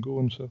kept going and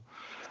going. So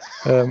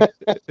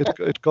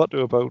it got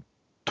to about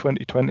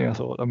 2020. I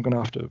thought I'm going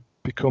to have to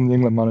become the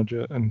England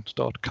manager and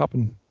start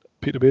capping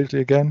Peter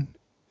Beardsley again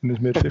in his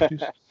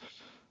mid-50s.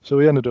 So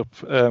he ended up.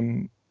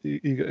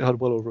 He had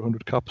well over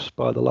 100 caps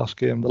by the last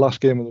game. The last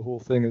game of the whole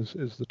thing is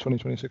the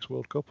 2026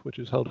 World Cup, which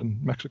is held in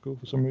Mexico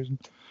for some reason.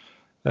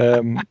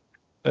 And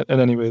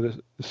anyway,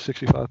 the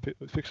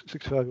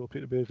 65-year-old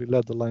Peter Beardsley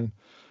led the line,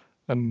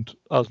 and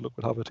as luck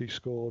would have it, he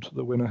scored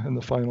the winner in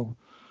the final.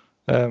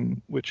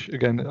 Which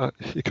again,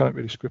 you can't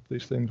really script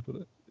these things, but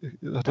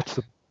that's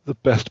the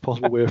best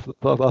possible way for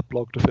that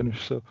blog to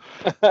finish. So.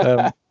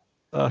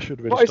 I should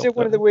really. What is it?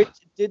 One of the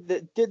did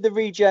the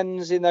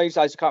regens in those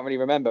days? I can't really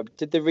remember.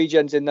 Did the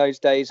regens in those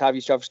days have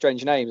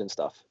strange names and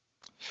stuff?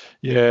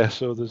 Yeah,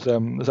 so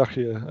there's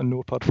actually a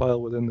notepad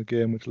file within the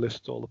game which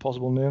lists all the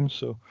possible names.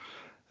 So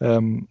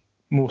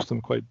most of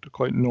them are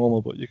quite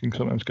normal, but you can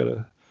sometimes get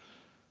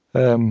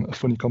a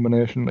funny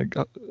combination. Like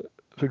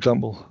for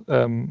example,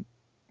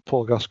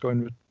 Paul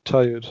Gascoigne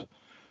retired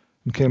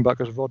and came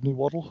back as Rodney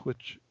Waddle,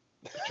 which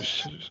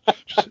just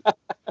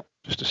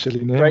a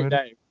silly name. Great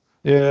name.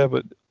 Yeah,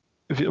 but.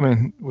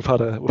 We've had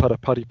a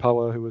Paddy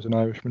Power who was an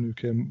Irishman who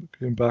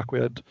came back.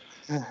 We had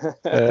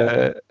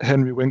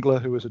Henry Winkler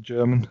who was a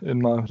German in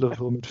my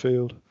Liverpool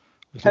midfield.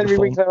 Henry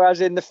Winkler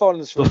as in the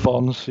Fonz. The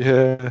Fonz,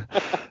 yeah.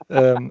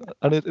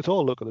 And it's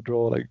all luck of the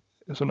draw. Like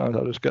sometimes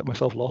I just get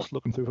myself lost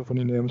looking through for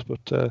funny names, but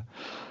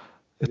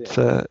it's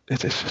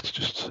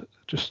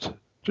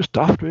just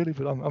daft really.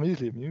 But I'm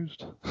easily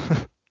amused.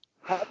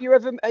 Have you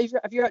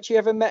actually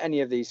ever met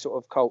any of these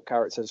sort of cult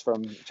characters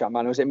from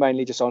Chapman, or is it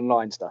mainly just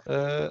online stuff?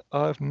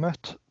 I've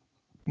met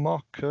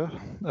Mark Kerr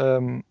at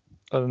an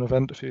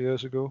event a few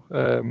years ago.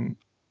 I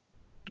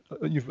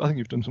think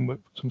you've done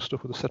some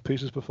stuff with the set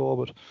pieces before,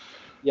 but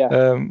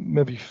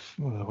maybe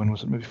when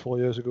was it? Maybe 4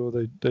 years ago,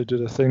 they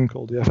did a thing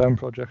called the FM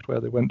Project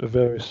where they went to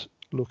various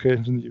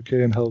locations in the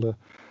UK and held a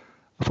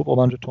football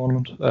manager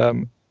tournament.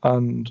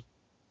 And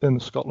in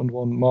the Scotland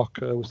one, Mark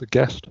Kerr was the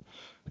guest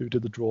who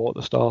did the draw at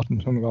the start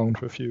and hung around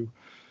for a few,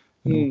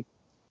 bit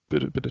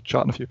of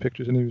chat and a few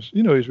pictures. And he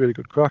was really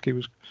good crack. He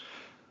was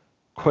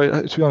quite,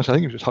 to be honest, I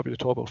think he was just happy to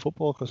talk about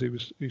football because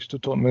he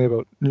stood talking to me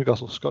about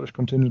Newcastle's Scottish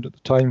contingent at the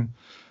time,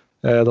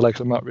 the likes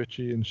of Matt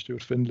Ritchie and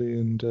Stuart Findlay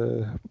and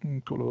a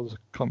couple of others.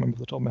 I can't remember off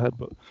the top of my head,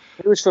 but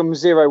he was from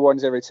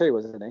 0102,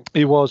 wasn't he?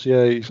 He was,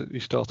 yeah. He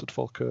started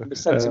Falkirk. The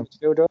centre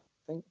midfielder, I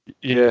think.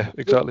 Yeah,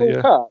 exactly.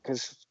 Falkirk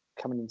is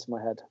coming into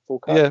my head.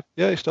 Falkirk.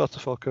 Yeah. He started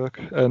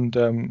Falkirk,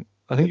 and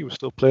I think he was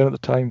still playing at the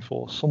time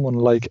for someone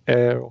like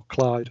Ayr or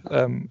Clyde.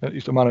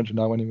 He's the manager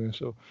now anyway,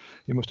 so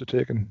he must have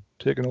taken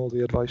all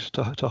the advice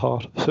to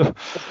heart. So.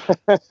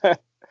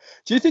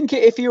 Do you think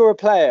if you were a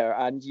player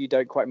and you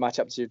don't quite match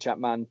up to your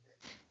Chapman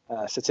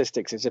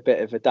statistics, it's a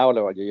bit of a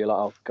downer on you? You're like,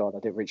 oh God, I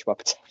didn't reach my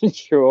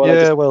potential.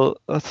 Yeah, well,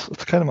 that's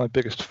kind of my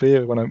biggest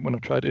fear when I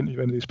try to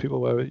interview any of these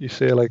people, where you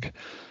say like,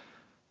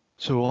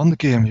 so on the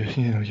game,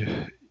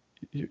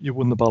 you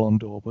won the Ballon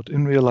d'Or, but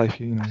in real life,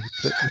 you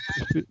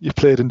you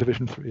played in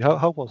Division 3.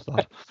 How was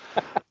that?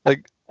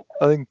 Like,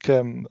 I think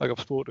I've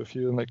spoken to a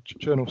few, and like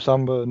Cherno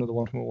Samba, another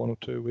one from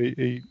 102.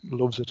 He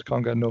loves it,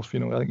 can't get enough. I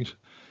think he's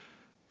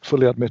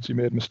fully admits he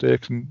made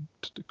mistakes and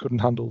couldn't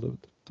handle the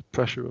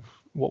pressure of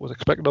what was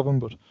expected of him.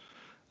 But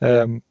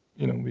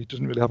he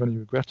doesn't really have any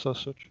regrets as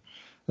such.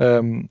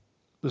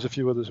 There's a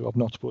few others who I've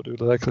not spoken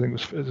to. Like I think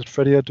is it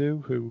Freddie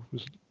Adu, who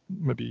was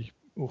maybe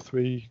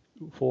 03,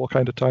 04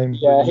 kind of time.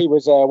 Yeah, he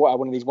was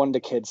one of these wonder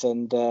kids,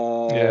 and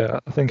I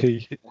think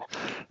he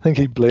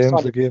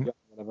blames the game.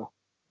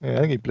 Yeah, I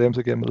think he blames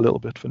the game a little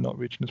bit for not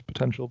reaching his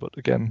potential. But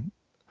again,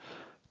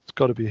 it's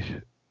got to be.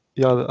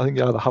 Yeah, I think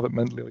you either have it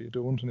mentally or you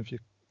don't. And if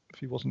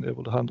he wasn't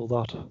able to handle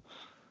that,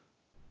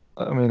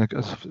 I mean,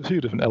 there's a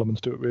few different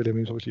elements to it really. I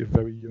mean, he was obviously a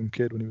very young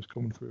kid when he was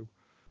coming through.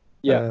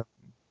 Yeah.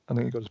 I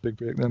think he got his big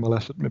break in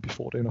MLS at maybe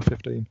 14 or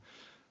 15.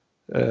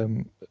 I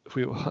wouldn't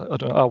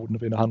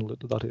have been able to handle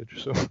it at that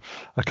age, so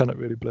I cannot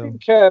really blame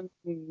him.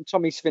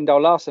 Tommy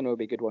Svindal Larsen would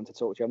be a good one to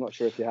talk to. I'm not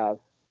sure if you have.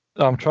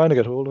 I'm trying to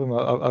get hold of him.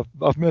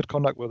 I've made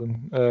contact with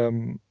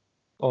him.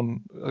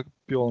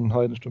 Bjorn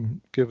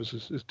Heidenstrom gave us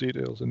his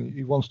details, and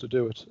he wants to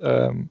do it.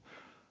 I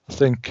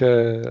think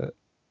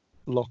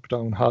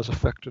lockdown has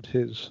affected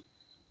his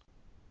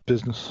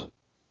business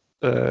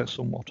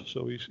somewhat,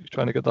 so he's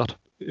trying to get that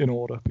in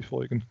order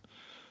before he can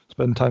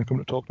spend time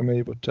coming to talk to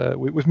me. But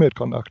we've made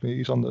contact.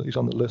 He's on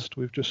the list.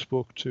 We've just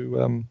spoke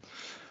to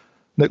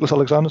Nicholas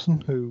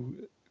Alexanderson, who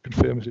can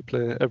famously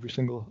play every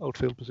single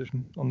outfield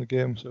position on the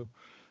game. So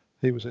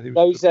he was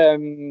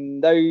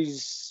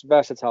those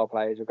versatile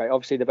players were great.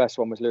 Obviously, the best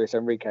one was Luis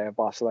Enrique of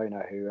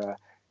Barcelona, who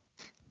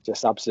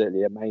just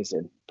absolutely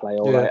amazing play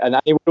all right, and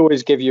he would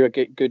always give you a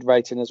good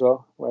rating as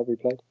well wherever he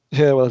played.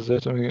 Yeah, well, that's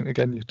it. I mean,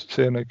 again, you're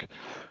saying like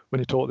when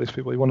you talk to these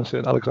people, you want to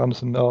say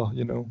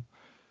Alexanderson,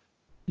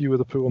 you were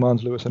the poor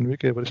man's Luis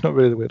Enrique, but it's not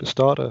really the way to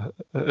start a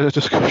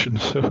discussion.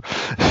 So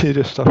you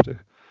just have to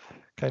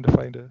kind of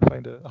find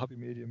a happy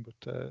medium.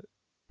 But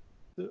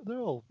they're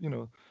all,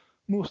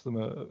 most of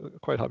them are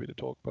quite happy to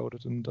talk about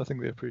it, and I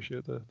think they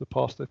appreciate the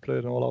past they've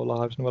played in all our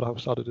lives, no matter how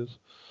sad it is.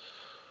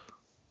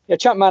 Yeah,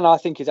 Chapman, I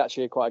think, is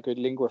actually quite a good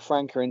lingua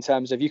franca in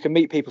terms of you can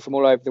meet people from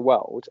all over the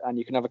world and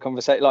you can have a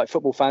conversation, like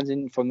football fans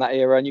from that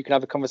era, and you can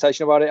have a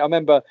conversation about it. I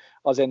remember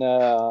I was in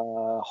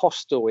a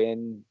hostel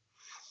in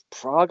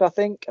Prague, I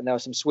think, and there were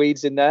some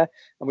Swedes in there,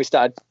 and we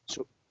started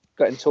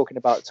getting talking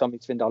about Tommy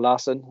Svindal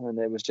Larsen, and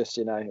it was just,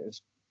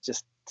 it's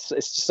just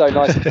so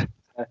nice to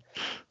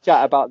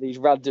chat about these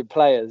random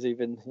players,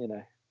 even, you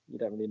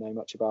don't really know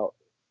much about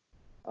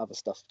other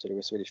stuff to do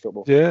with Swedish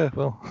football. Yeah,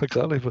 well,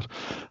 exactly. But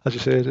as you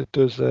say, it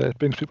does. It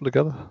brings people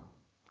together.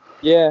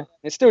 Yeah,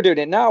 it's still doing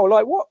it now.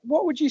 Like, what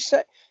would you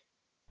say?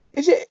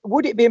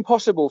 Would it be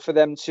impossible for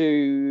them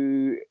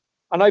to?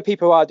 I know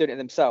people are doing it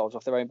themselves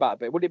off their own bat,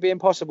 but would it be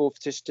impossible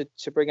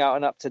to bring out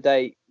an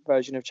up-to-date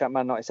version of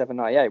Chapman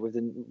 97-98 with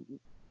the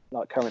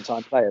current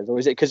time players, or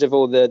is it because of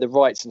all the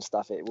rights and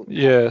stuff?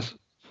 Yes.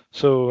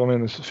 So, I mean,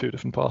 there's a few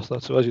different parts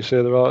of that. So, as you say,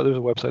 there's a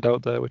website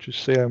out there, which is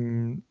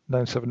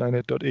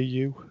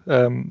cm9798.eu,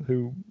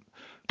 who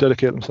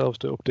dedicate themselves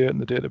to updating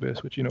the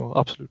database, which,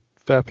 absolute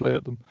fair play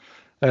at them.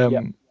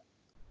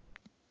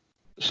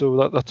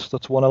 So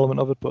that's one element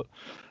of it. But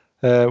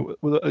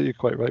you're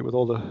quite right with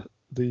all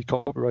the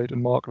copyright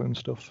and marketing and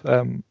stuff.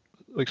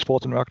 Like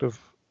Sports Interactive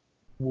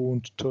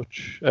won't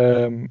touch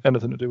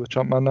anything to do with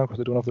Champman now because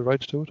they don't have the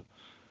rights to it.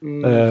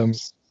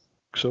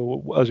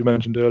 So, as you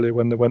mentioned earlier,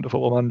 when they went to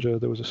Football Manager,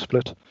 there was a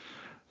split.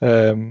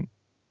 Football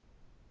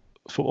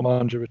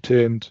Manager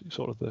retained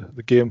sort of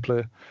the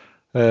gameplay,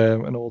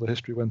 and all the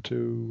history went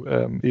to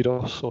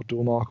Eidos or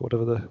Domark or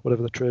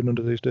whatever they're trading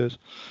under these days.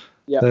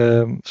 Yeah.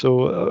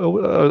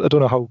 So I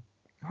don't know how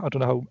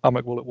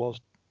amicable it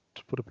was,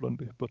 to put it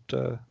bluntly, but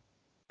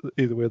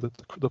either way, the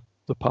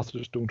paths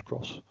just don't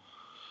cross.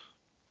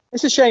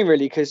 It's a shame,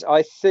 really, because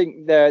I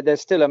think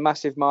there's still a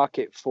massive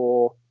market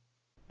for,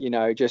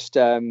 just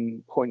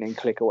point and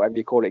click or whatever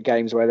you call it,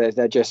 games where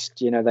they're just,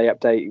 they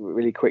update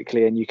really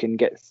quickly and you can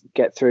get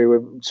through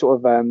with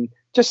sort of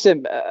just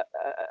a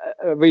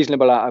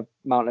reasonable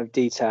amount of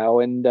detail.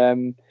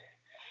 And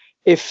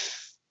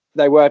if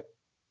they were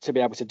to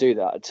be able to do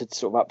that, to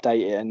sort of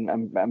update it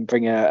and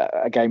bring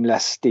a game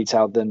less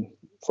detailed than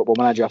Football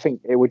Manager, I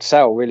think it would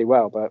sell really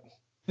well. But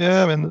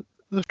yeah, I mean,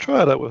 they've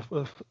tried that with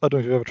I don't know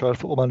if you've ever tried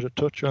Football Manager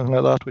Touch or anything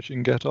like that, which you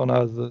can get on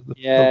either the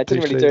it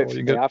didn't really do it for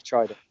me. I've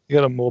tried it. You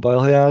get on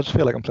mobile. Yeah, I just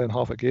feel like I'm playing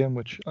half a game,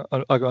 which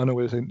I know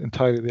is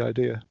entirely the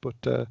idea, but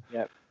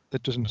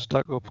it doesn't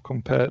stack up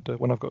compared to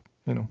when I've got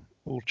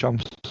old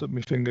champs at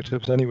my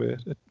fingertips anyway.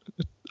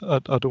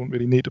 I don't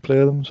really need to play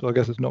them, so I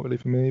guess it's not really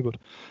for me. But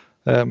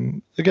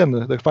again,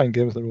 they're fine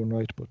games in their own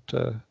right. But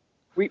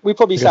we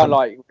probably sound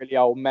like really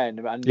old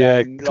men, and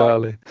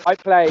exactly. I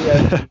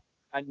play.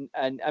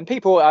 And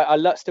people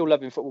are still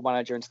loving Football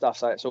Manager and stuff,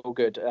 so it's all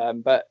good.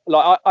 But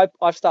like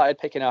I've started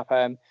picking up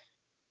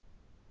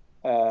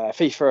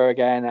FIFA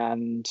again,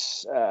 and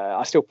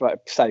I still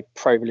say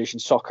Pro Evolution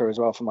Soccer as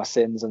well for my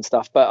sins and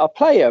stuff. But I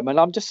play them, and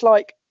I'm just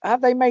like,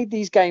 have they made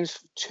these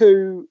games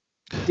too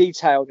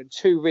detailed and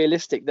too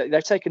realistic that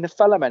they've taken the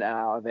fun element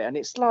out of it? And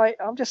it's like,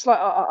 I'm just like,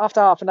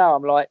 after half an hour,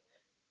 I'm like,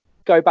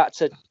 go back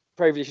to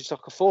Pro Evolution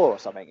Soccer 4 or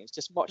something. It's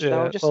just much.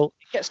 It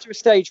gets to a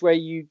stage where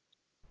you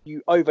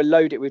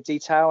overload it with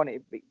detail, and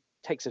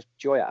takes a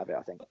joy out of it,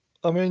 I think.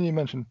 I mean, you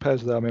mentioned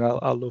PES there. I mean,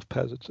 I love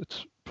PES.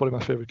 It's probably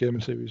my favourite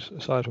gaming series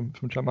aside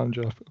from Champ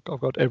Manager.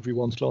 I've got every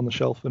one still on the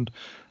shelf, and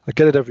I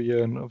get it every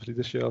year. And obviously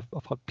this year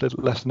I've had played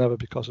less than ever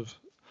because of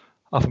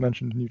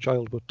aforementioned new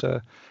child.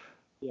 But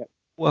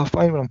what I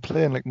find when I'm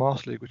playing like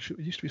Master League, which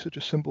used to be such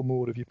a simple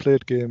mode, if you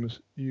played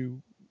games,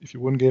 if you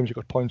won games, you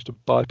got points to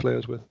buy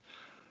players with.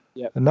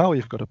 Yeah. And now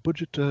you've got a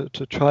budget to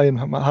try and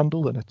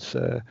handle, and it's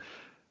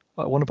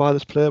I want to buy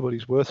this player, but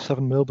he's worth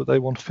 7 mil, but they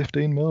want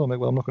 15 mil. I'm like,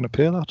 well, I'm not going to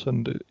pay that,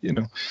 and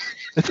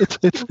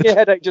it's your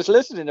headache just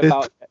listening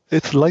about it.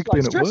 It's like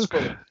being stressful.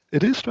 at work.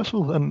 It is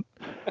stressful, and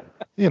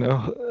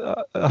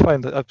I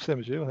find that same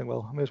as you. I think,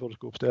 well, I may as well just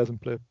go upstairs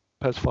and play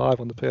PES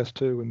 5 on the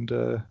PS2 and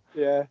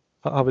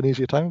have an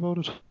easier time about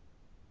it.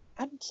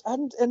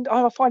 And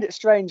I find it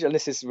strange, and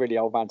this is really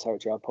old man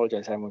territory. I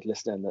apologise to anyone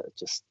listening that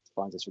just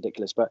finds this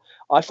ridiculous, but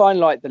I find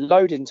like the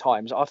loading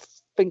times, I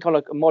think on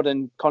a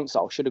modern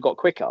console should have got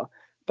quicker,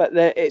 but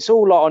it's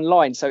all like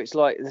online, so it's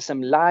like there's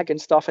some lag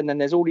and stuff, and then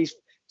there's all these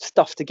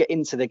stuff to get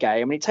into the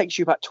game, and it takes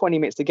you about 20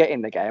 minutes to get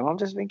in the game. I'm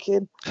just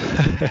thinking,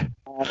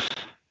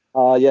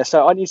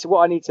 So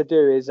what I need to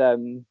do is I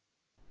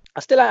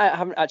still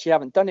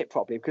haven't done it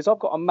properly because I've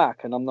got a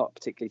Mac and I'm not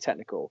particularly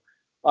technical.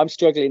 I'm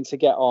struggling to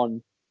get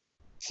on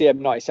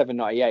CM97,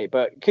 98,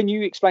 but can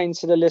you explain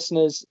to the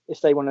listeners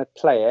if they want to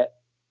play it,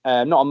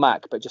 not on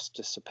Mac, but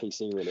just a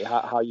PC really,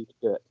 how you can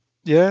do it?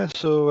 Yeah,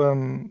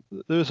 so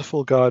there is a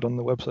full guide on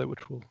the website,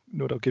 which we'll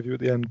no doubt give you at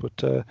the end, but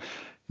you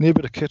need a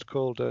bit of kit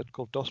called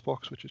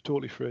DOSBox, which is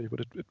totally free, but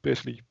it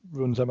basically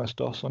runs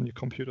MS-DOS on your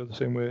computer the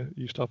same way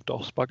you used to have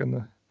DOS back in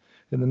the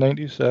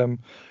 90s, and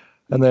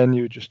then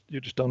you just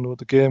download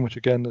the game, which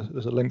again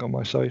there's a link on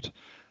my site,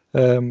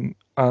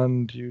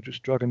 and you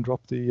just drag and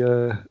drop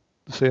the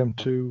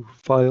CM2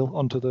 file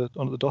onto the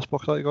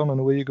DOSBox icon, and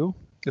away you go.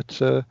 It's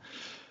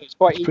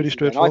quite easy, pretty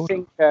straightforward. I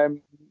think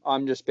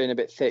I'm just being a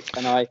bit thick,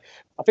 and I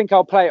think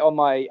I'll play it on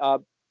my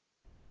I've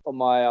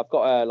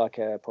got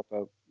a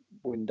proper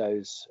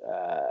Windows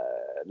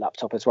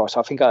laptop as well,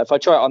 so I think if I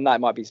try it on that, it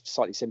might be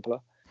slightly simpler.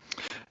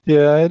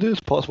 Yeah, it is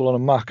possible on a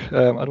Mac.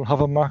 I don't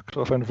have a Mac,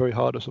 so I find it very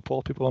hard to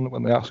support people on it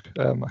when they ask.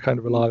 I kind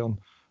of rely on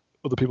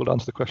other people to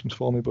answer the questions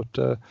for me,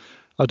 but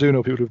I do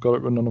know people who've got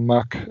it running on a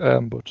Mac,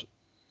 but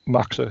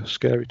Macs are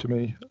scary to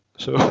me,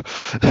 so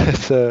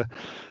it's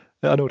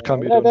I know it can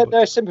be done.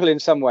 They're simple in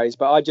some ways,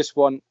 but I just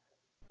want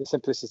the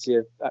simplicity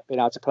of being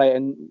able to play it.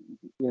 And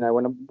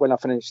when I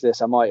finish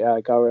this, I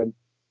might go and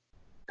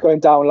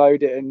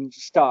download it and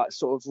start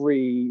sort of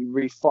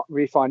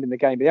refinding the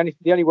game. But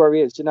the only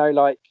worry is, that I'm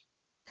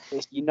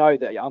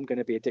going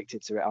to be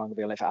addicted to it. I'm going to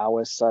be on it for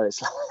hours. So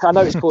it's I know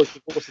it's caused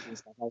divorces and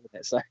stuff, hasn't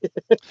it? So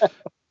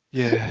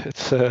yeah,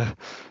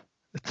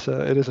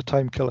 it is a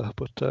time killer,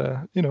 but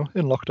in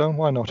lockdown,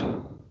 why not?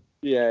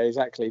 Yeah,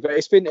 exactly. But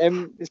it's been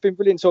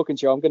brilliant talking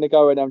to you. I'm going to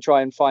go and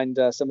try and find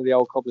some of the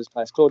old Cobblers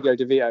players. Claudio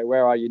De Vito,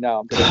 where are you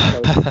now?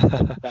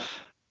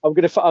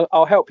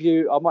 I'll help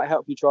you. I might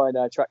help you try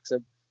and track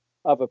some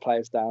other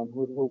players down.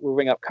 We'll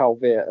ring up Carl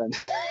Veart and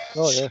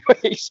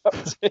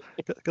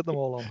get them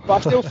all on. But I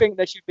still think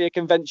there should be a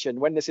convention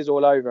when this is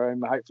all over,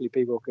 and hopefully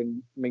people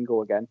can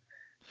mingle again.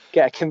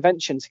 Get a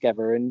convention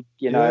together, and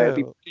it'd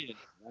be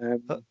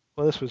brilliant.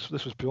 Well, this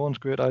was Bjorn's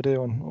great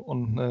idea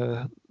on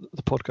the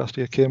podcast.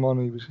 He came on.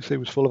 He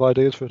was full of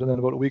ideas for it, and then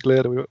about a week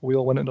later, we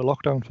all went into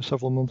lockdown for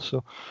several months.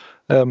 So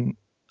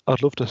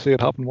I'd love to see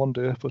it happen one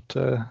day. But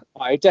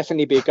it'd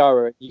definitely be a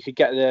goer. You could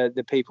get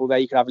the people there.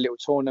 You could have a little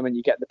tournament.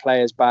 You get the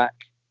players back.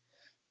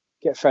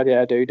 Get Freddie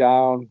Adu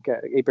down.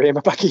 Get Ibrahim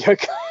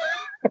Bakayoko.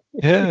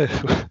 Yeah.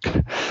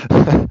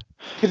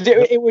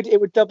 It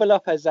would double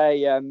up as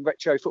a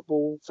retro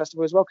football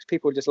festival as well, because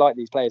people just like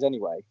these players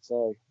anyway.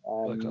 So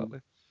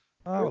exactly.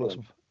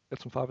 Get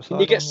some five-a-side.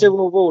 Can you get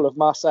Cyril Wall of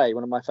Marseille,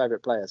 one of my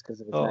favourite players,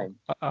 because of his name?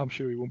 I'm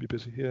sure he won't be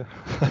busy here.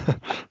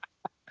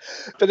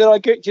 But then you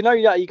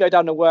go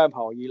down the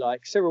wormhole. You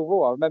like Cyril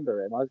Wall. I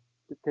remember him. I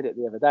did it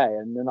the other day,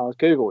 and then I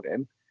googled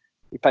him.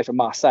 He played for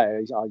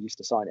Marseille. I used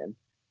to sign him,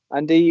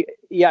 and he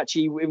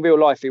actually in real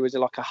life he was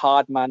like a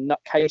hard man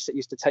nutcase that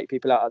used to take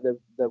people out of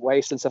the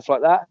waist and stuff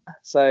like that.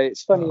 So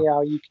it's funny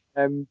how you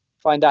can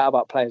find out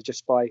about players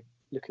just by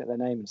looking at their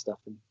name and stuff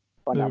and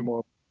find out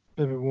more.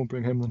 Maybe we won't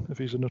bring him then if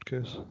he's a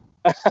nutcase.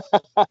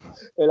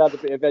 He'll add a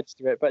bit of edge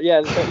to it. But yeah,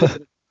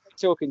 listen,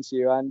 talking to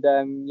you, and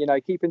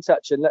keep in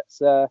touch, and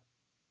let's.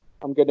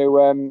 I'm going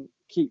to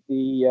keep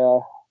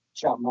the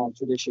Champman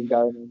tradition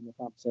going in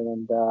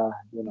Northampton,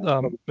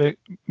 and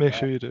make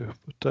sure you do.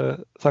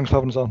 But thanks for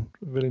having us on.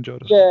 Really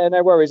enjoyed it. Yeah,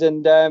 no worries.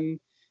 And can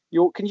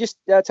you just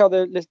tell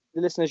the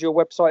listeners your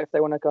website if they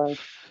want to go?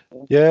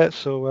 Yeah,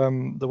 so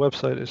the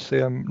website is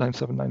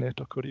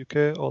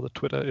cm9798.co.uk, or the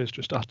Twitter is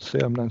just at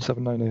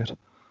cm9798.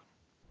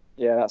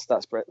 Yeah,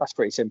 that's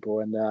pretty simple,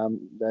 and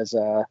there's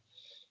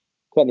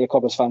plenty of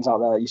Cobblers fans out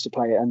there that used to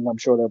play it, and I'm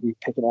sure they'll be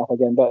picking it up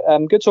again. But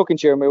good talking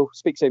to you, and we'll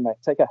speak soon, mate.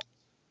 Take care. See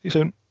you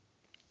soon.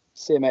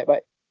 See you, mate.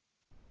 Bye.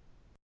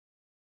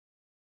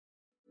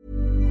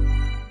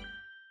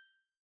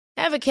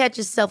 Ever catch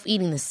yourself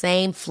eating the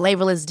same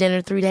flavorless dinner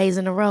 3 days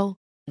in a row?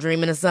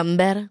 Dreaming of something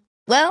better?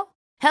 Well,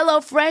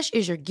 HelloFresh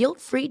is your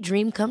guilt-free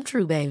dream come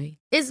true, baby.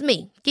 It's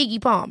me,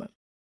 Keke Palmer.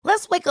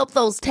 Let's wake up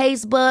those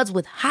taste buds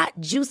with hot,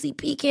 juicy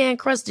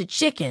pecan-crusted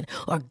chicken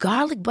or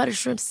garlic butter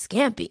shrimp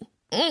scampi.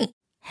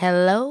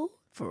 Hello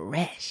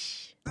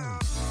Fresh.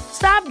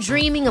 Stop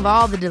dreaming of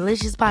all the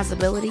delicious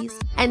possibilities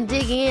and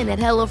dig in at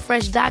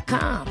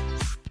HelloFresh.com.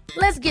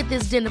 Let's get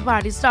this dinner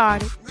party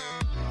started.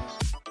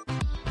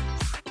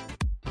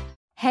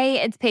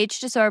 Hey, it's Paige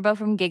DeSorbo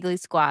from Giggly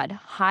Squad.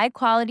 High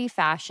quality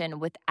fashion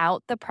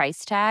without the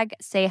price tag.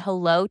 Say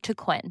hello to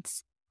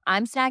Quince.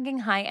 I'm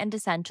snagging high-end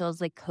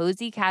essentials like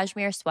cozy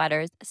cashmere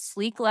sweaters,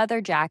 sleek leather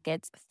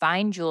jackets,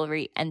 fine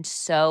jewelry, and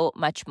so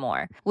much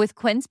more. With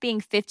Quince being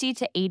 50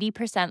 to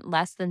 80%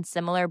 less than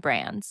similar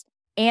brands.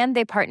 And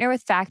they partner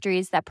with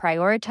factories that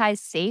prioritize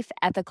safe,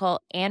 ethical,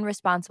 and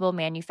responsible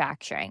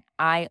manufacturing.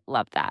 I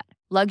love that.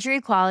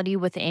 Luxury quality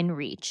within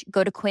reach.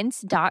 Go to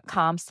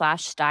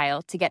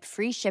quince.com/style to get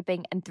free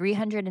shipping and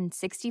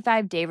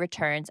 365-day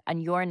returns on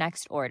your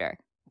next order.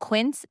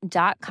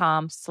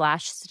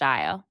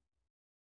 Quince.com/style.